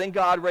thought. But then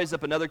God raised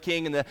up another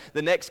king, and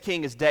the next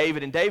king is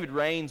David, and David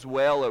reigns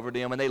well over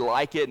them, and they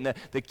like it, and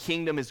the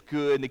kingdom is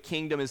good, and the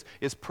kingdom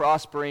is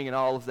prospering and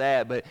all of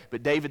that.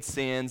 But David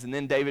sins, and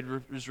then David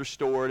is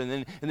restored,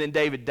 and then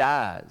David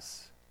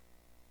dies.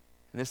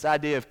 And this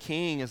idea of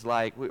king is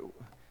like,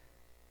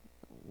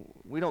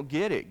 we don't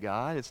get it,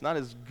 God. It's not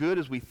as good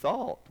as we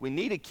thought. We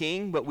need a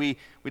king, but we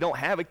don't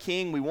have a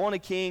king. We want a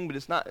king, but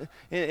it's not. And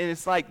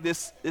it's like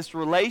this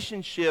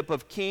relationship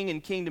of king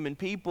and kingdom and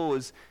people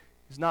is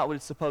not what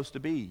it's supposed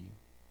to be.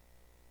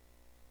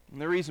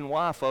 And the reason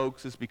why,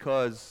 folks, is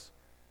because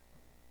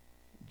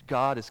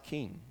God is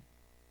king.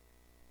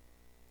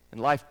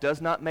 And life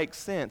does not make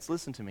sense.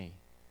 Listen to me.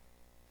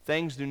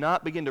 Things do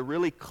not begin to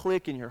really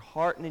click in your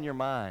heart and in your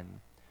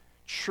mind.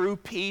 True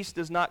peace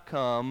does not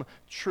come.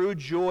 True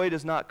joy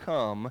does not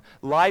come.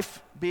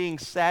 Life being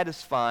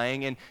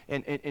satisfying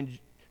and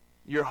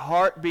your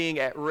heart being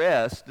at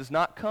rest does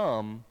not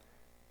come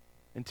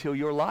until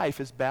your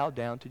life is bowed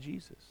down to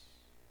Jesus.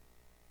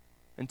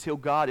 Until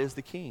God is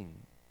the king.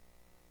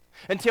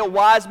 Until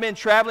wise men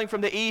traveling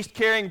from the east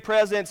carrying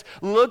presents,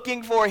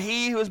 looking for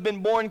he who has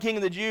been born king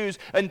of the Jews,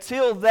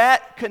 until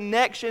that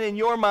connection in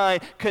your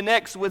mind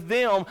connects with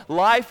them,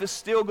 life is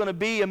still going to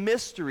be a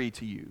mystery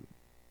to you.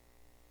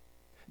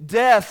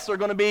 Deaths are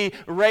going to be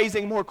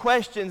raising more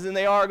questions than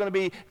they are going to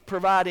be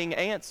providing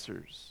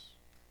answers.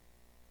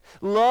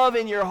 Love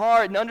in your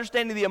heart and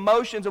understanding the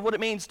emotions of what it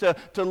means to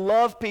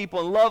love people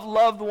and love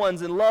loved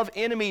ones and love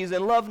enemies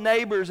and love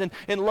neighbors and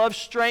love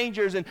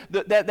strangers and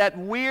that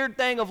weird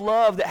thing of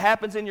love that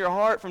happens in your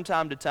heart from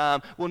time to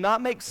time will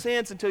not make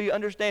sense until you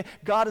understand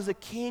God is a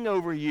king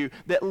over you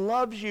that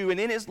loves you and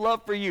in his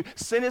love for you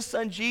sent his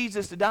son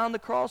Jesus to die on the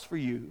cross for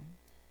you.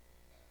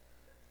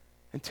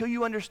 Until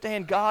you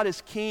understand God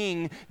is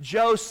king,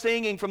 Joe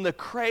singing from the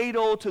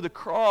cradle to the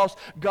cross,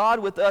 God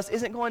with us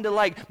isn't going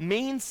to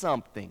mean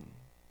something.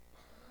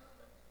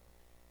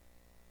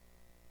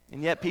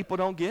 And yet people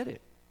don't get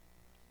it.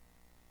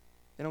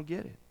 They don't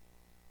get it.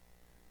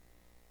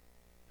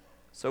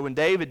 So when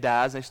David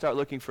dies and they start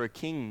looking for a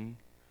king,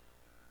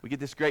 we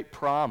get this great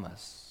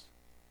promise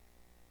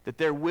that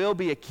there will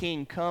be a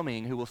king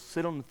coming who will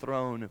sit on the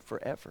throne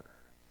forever.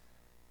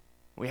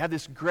 We have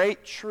this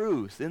great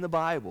truth in the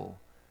Bible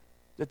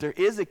that there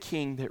is a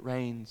king that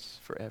reigns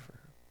forever.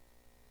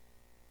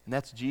 And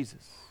that's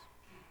Jesus.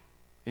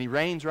 And he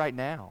reigns right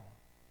now.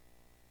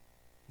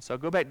 So I'll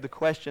go back to the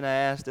question I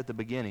asked at the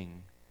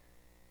beginning.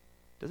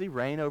 Does he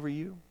reign over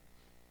you?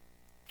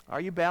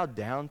 Are you bowed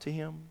down to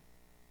him?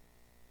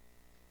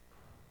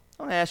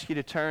 I want to ask you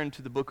to turn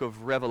to the book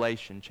of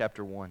Revelation,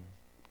 chapter 1.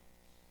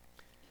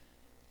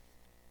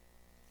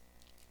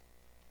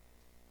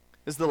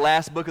 This is the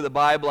last book of the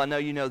Bible. I know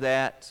you know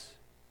that.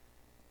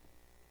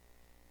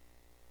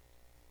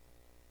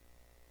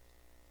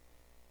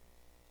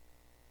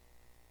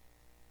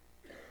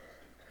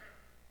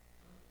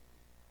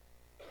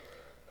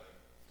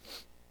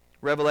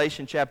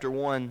 Revelation chapter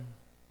 1.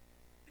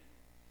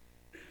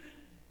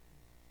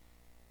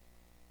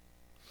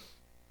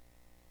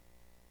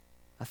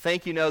 I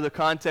think you know the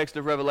context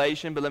of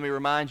Revelation, but let me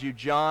remind you,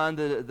 John,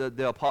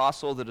 the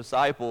apostle, the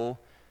disciple,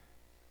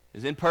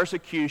 is in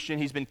persecution.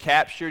 He's been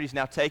captured. He's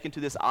now taken to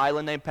this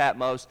island named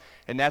Patmos,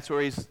 and that's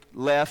where he's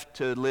left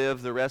to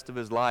live the rest of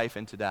his life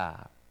and to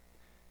die.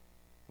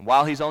 And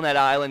while he's on that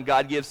island,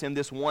 God gives him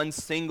this one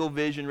single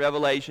vision,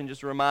 revelation.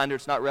 Just a reminder,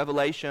 it's not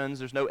revelations.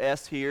 There's no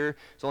S here.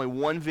 It's only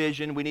one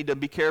vision. We need to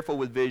be careful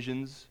with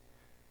visions.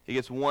 He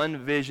gets one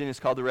vision. It's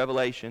called the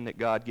revelation that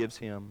God gives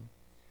him.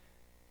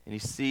 And he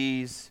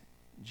sees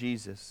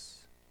Jesus.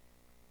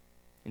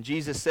 And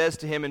Jesus says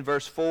to him in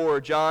verse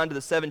 4, John, to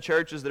the 7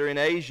 churches that are in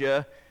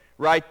Asia,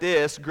 write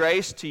this,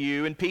 grace to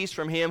you and peace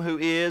from him who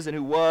is and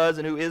who was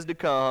and who is to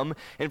come,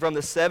 and from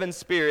the 7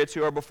 spirits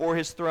who are before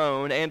his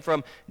throne, and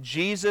from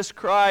Jesus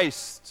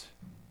Christ,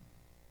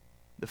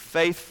 the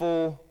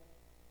faithful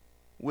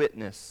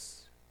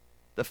witness,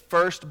 the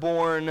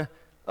firstborn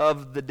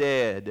of the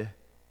dead,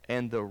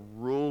 and the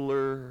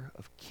ruler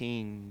of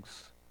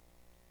kings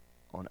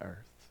on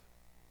earth.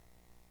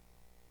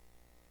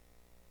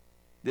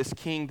 This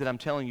king that I'm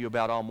telling you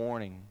about all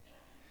morning,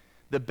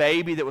 the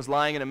baby that was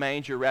lying in a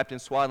manger wrapped in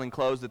swaddling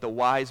clothes that the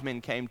wise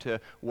men came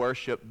to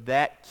worship,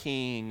 that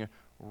king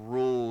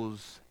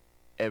rules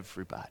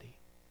everybody.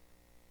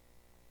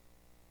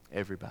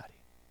 Everybody.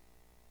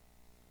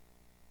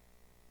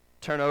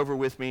 Turn over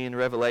with me in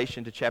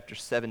Revelation to chapter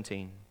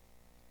 17.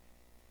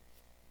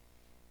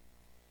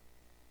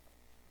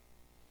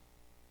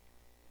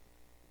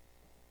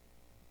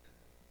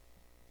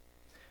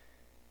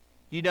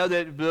 You know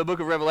that the book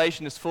of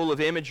Revelation is full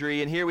of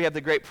imagery, and here we have the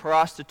great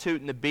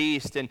prostitute and the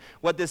beast. And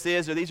what this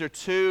is, these are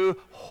 2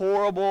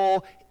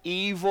 horrible,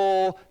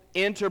 evil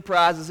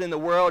enterprises in the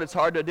world. It's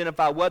hard to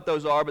identify what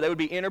those are, but they would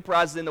be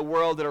enterprises in the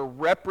world that are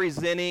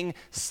representing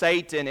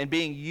Satan and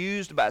being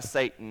used by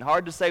Satan.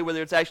 Hard to say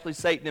whether it's actually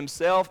Satan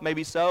himself,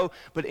 maybe so,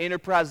 but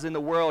enterprises in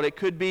the world. It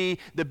could be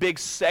the big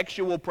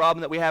sexual problem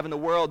that we have in the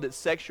world, that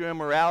sexual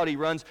immorality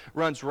runs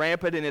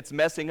rampant and it's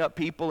messing up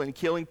people and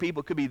killing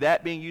people. It could be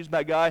that being used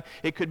by God.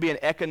 It could be an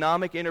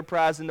economic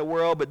enterprise in the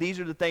world, but these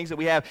are the things that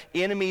we have,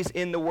 enemies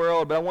in the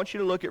world. But I want you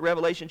to look at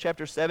Revelation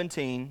chapter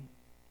 17.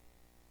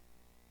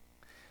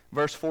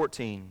 Verse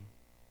 14,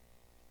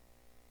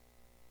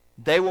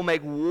 they will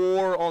make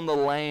war on the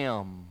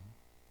Lamb,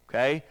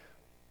 okay?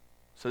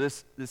 So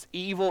this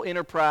evil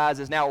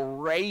enterprise is now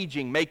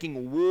raging,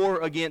 making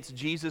war against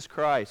Jesus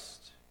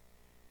Christ.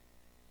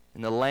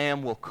 And the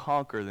Lamb will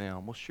conquer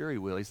them. Well, sure he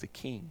will. He's the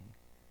king.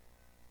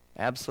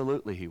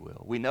 Absolutely he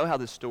will. We know how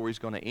this story is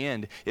going to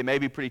end. It may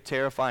be pretty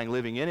terrifying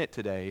living in it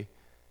today,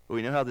 but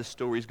we know how this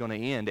story is going to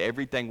end.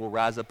 Everything will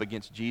rise up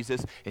against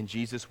Jesus, and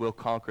Jesus will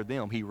conquer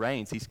them. He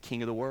reigns. He's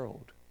king of the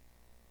world.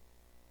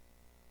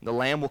 The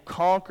Lamb will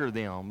conquer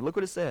them. Look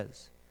what it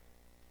says.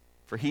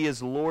 For he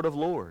is Lord of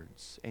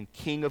lords and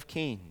King of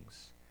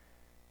kings.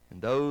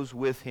 And those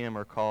with him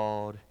are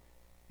called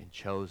and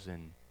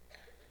chosen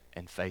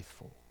and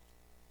faithful.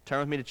 Turn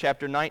with me to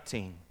chapter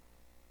 19.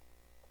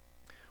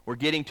 We're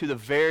getting to the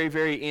very,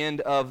 very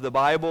end of the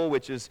Bible,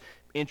 which is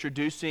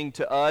introducing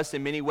to us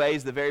in many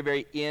ways the very,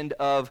 very end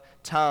of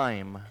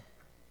time.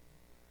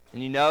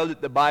 And you know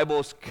that the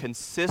Bible's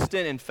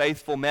consistent and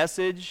faithful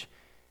message,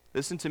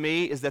 listen to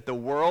me, is that the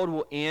world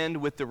will end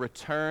with the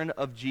return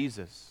of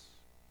Jesus.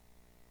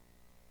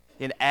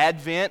 in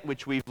Advent,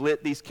 which we've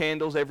lit these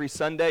candles every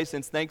Sunday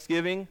since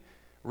Thanksgiving,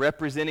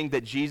 representing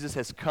that Jesus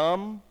has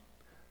come.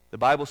 The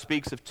Bible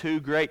speaks of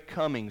two great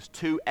comings,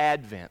 two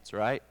Advents,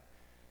 right?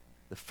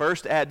 The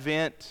first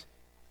Advent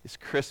is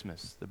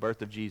Christmas, the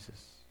birth of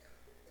Jesus.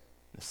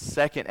 The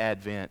second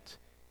Advent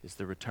is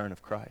the return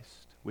of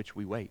Christ, which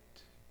we wait.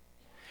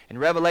 And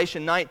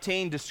Revelation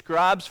 19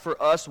 describes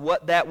for us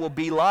what that will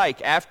be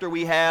like. After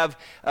we have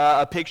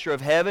a picture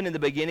of heaven in the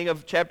beginning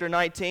of chapter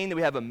 19, then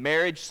we have a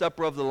marriage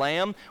supper of the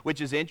Lamb,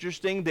 which is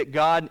interesting that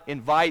God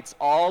invites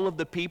all of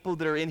the people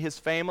that are in his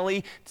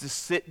family to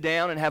sit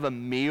down and have a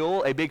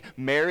meal, a big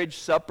marriage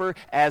supper,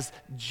 as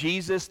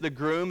Jesus, the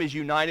groom, is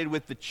united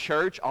with the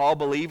church, all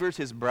believers,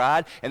 his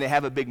bride, and they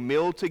have a big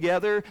meal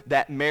together.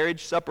 That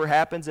marriage supper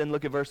happens, and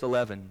look at verse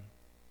 11.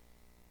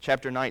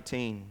 Chapter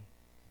 19.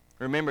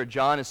 Remember,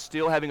 John is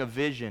still having a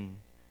vision.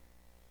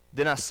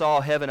 Then I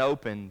saw heaven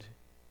opened,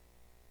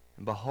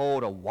 and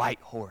behold, a white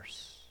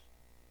horse.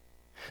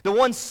 The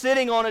one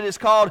sitting on it is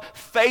called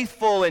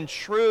Faithful and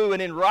True,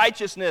 and in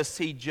righteousness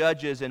he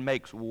judges and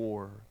makes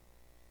war.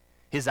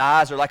 His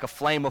eyes are like a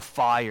flame of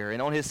fire, and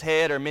on his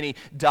head are many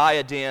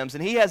diadems,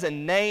 and he has a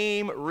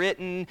name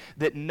written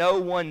that no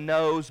one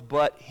knows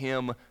but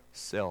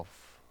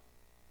himself.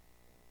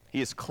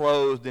 He is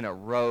clothed in a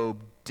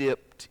robe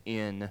dipped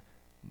in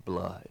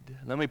blood.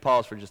 Let me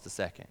pause for just a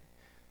second.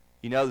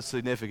 You know the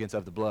significance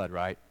of the blood,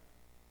 right?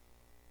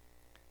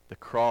 The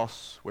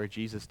cross where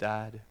Jesus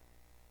died.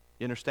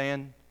 You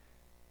understand?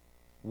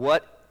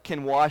 What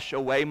can wash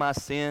away my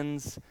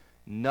sins?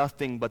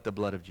 Nothing but the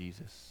blood of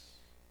Jesus.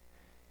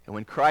 And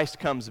when Christ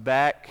comes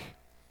back,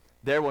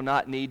 there will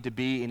not need to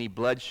be any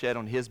bloodshed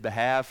on his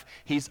behalf.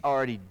 He's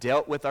already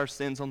dealt with our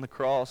sins on the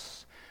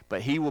cross.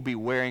 But he will be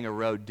wearing a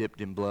robe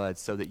dipped in blood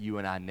so that you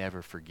and I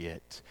never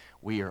forget.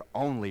 We are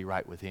only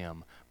right with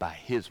him by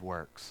his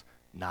works,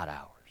 not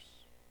ours.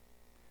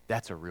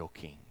 That's a real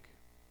king.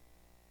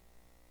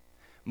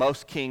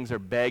 Most kings are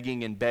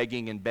begging and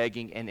begging and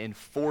begging and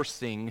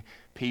enforcing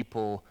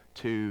people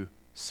to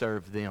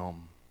serve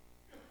them.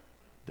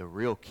 The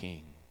real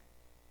king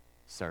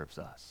serves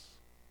us.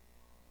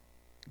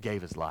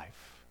 Gave his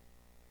life.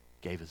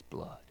 Gave his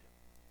blood.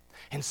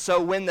 And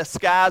so when the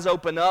skies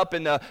open up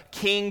and the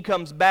king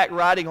comes back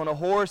riding on a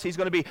horse, he's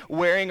going to be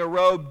wearing a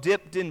robe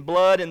dipped in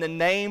blood, and the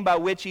name by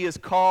which he is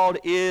called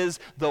is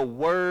the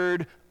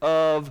Word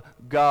of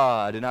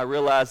God. And I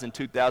realize in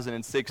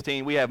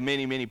 2016 we have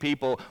many, many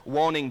people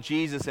wanting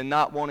Jesus and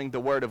not wanting the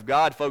Word of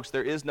God. Folks,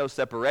 there is no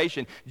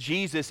separation.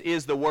 Jesus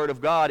is the Word of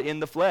God in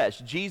the flesh.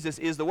 Jesus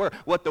is the Word.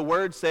 What the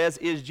Word says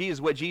is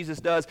Jesus. What Jesus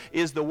does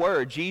is the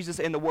Word. Jesus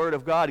and the Word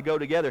of God go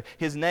together.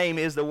 His name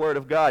is the Word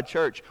of God.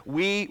 Church,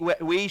 we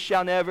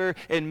shall never,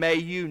 and may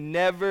you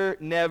never,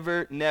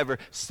 never, never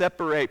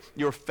separate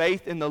your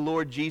faith in the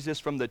Lord Jesus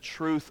from the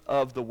truth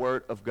of the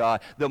Word of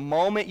God. The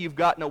moment you've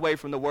gotten away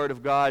from the Word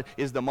of God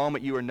is the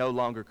moment you are no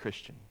longer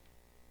Christian.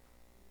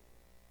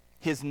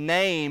 His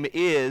name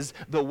is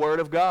the Word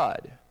of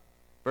God.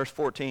 Verse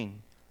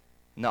 14.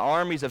 And the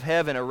armies of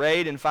heaven,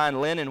 arrayed in fine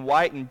linen,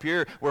 white and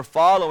pure, were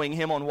following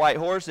him on white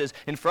horses.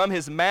 And from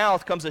his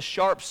mouth comes a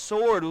sharp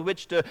sword with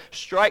which to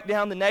strike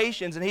down the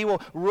nations. And he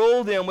will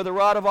rule them with a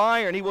rod of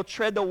iron. He will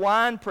tread the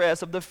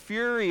winepress of the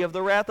fury of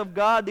the wrath of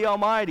God the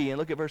Almighty. And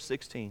look at verse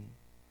 16.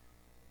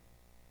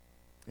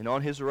 And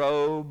on his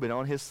robe and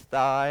on his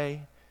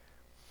thigh,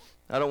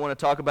 I don't want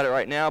to talk about it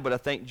right now, but I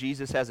think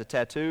Jesus has a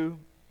tattoo.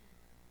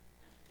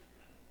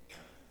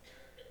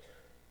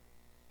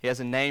 He has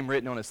a name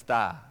written on his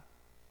thigh.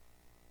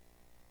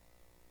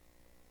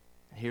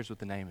 And here's what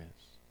the name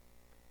is.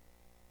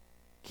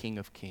 King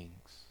of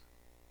Kings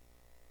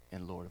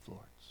and Lord of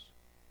Lords.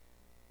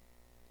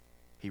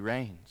 He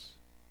reigns.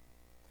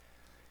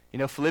 You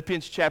know,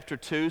 Philippians chapter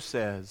 2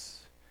 says,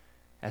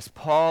 as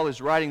Paul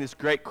is writing this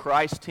great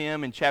Christ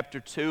hymn in chapter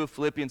 2 of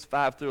Philippians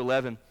 5 through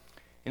 11,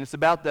 and it's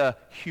about the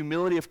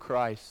humility of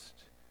Christ,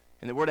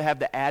 and that we're to have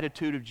the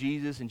attitude of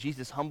Jesus, and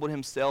Jesus humbled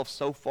himself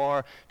so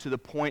far to the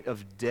point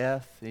of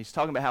death. And he's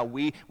talking about how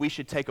we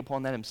should take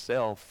upon that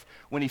himself.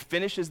 When he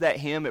finishes that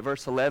hymn at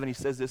verse 11, he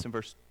says this in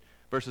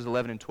verses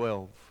 11 and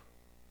 12.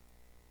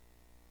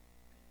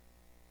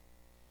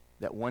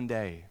 That one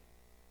day,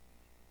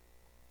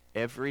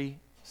 every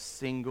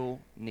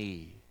single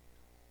knee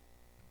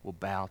will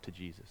bow to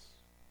Jesus.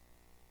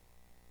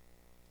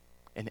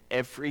 And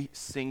every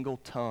single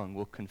tongue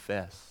will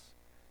confess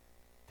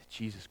that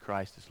Jesus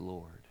Christ is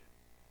Lord,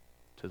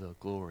 to the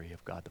glory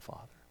of God the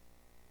Father.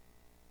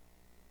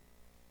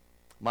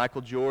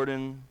 Michael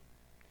Jordan,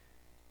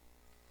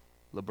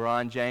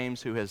 LeBron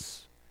James, who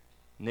has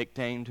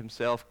nicknamed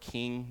himself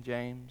King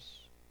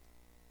James,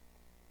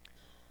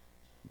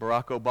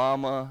 Barack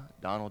Obama,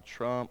 Donald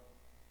Trump,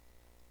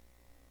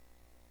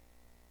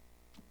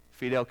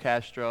 Fidel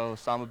Castro,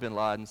 Osama bin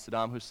Laden,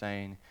 Saddam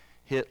Hussein,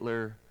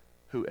 Hitler,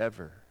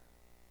 whoever,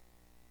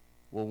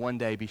 will one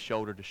day be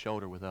shoulder to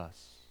shoulder with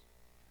us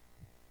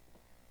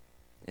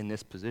in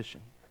this position.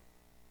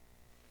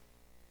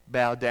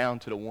 Bow down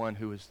to the one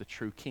who is the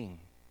true king.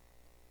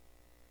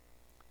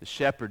 The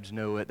shepherds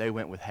knew it. They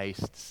went with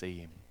haste to see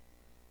him.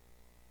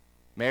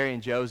 Mary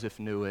and Joseph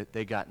knew it.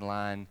 They got in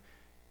line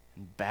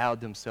and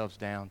bowed themselves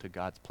down to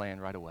God's plan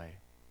right away.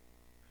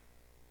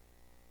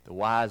 The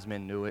wise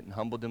men knew it and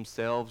humbled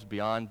themselves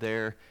beyond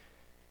their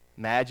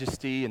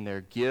majesty and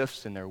their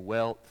gifts and their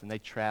wealth, and they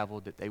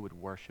traveled that they would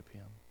worship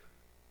him.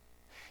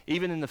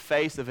 Even in the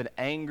face of an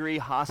angry,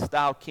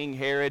 hostile King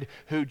Herod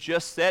who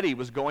just said he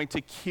was going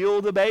to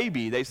kill the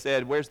baby, they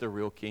said, "Where's the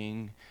real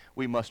king?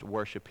 We must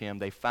worship him."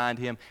 They find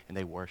him and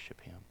they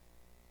worship him.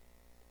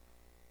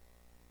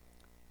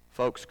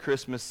 Folks,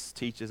 Christmas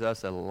teaches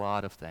us a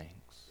lot of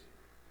things.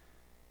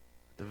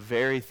 The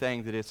very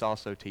thing that it's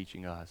also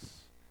teaching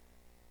us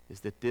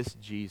is that this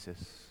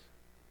Jesus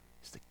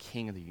is the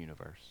King of the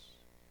universe,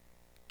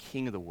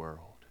 King of the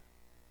world,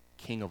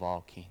 King of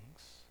all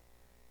kings.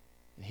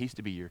 And he's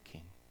to be your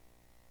king.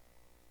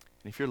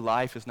 And if your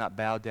life is not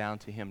bowed down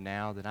to him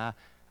now, then I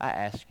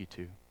ask you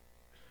to.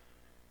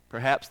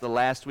 Perhaps the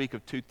last week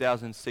of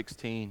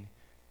 2016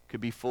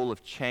 could be full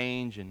of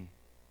change and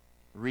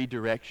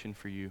redirection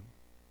for you.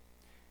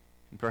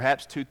 And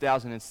perhaps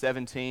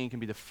 2017 can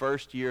be the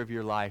first year of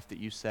your life that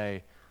you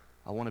say,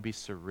 "I want to be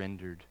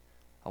surrendered.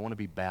 I want to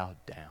be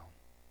bowed down."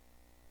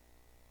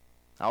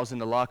 I was in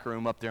the locker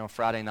room up there on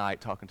Friday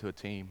night talking to a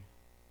team.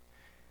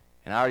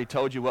 And I already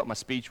told you what my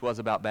speech was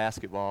about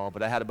basketball,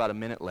 but I had about a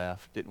minute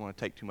left. Didn't want to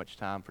take too much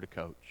time for the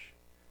coach.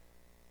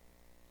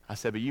 I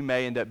said, "But you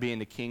may end up being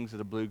the kings of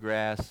the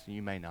Bluegrass, and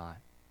you may not.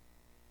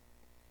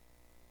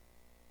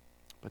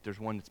 But there's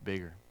one that's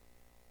bigger.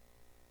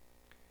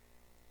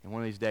 And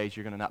one of these days,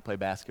 you're going to not play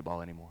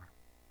basketball anymore.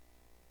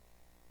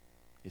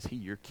 Is he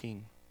your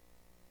king?"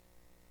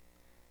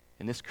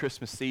 And this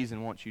Christmas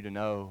season wants you to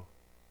know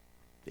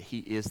that he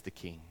is the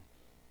king.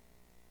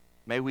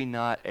 May we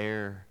not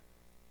err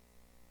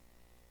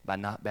by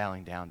not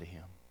bowing down to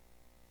him.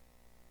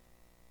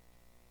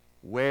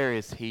 Where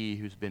is he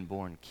who's been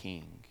born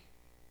king?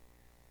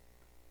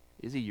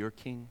 Is he your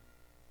king?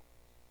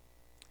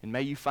 And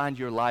may you find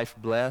your life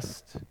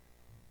blessed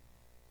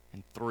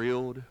and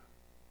thrilled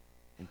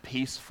and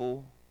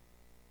peaceful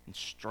and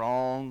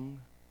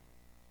strong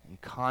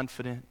and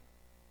confident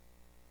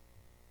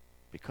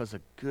because a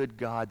good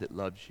God that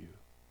loves you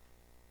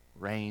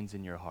reigns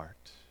in your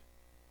heart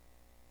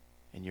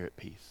and you're at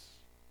peace.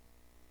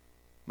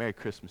 Merry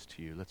Christmas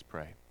to you. Let's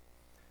pray.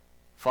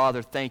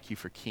 Father, thank you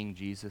for King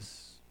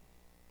Jesus.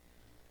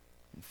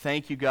 And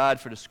thank you, God,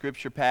 for the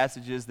scripture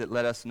passages that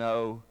let us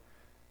know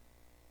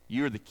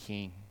you're the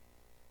king.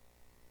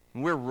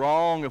 And we're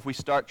wrong if we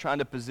start trying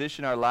to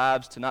position our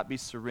lives to not be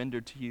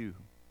surrendered to you.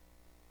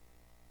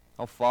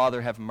 Oh,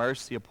 Father, have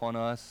mercy upon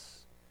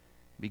us.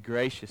 Be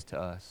gracious to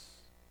us,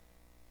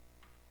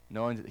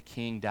 knowing that the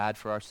King died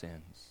for our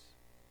sins.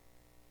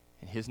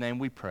 In his name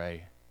we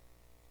pray.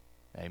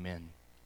 Amen.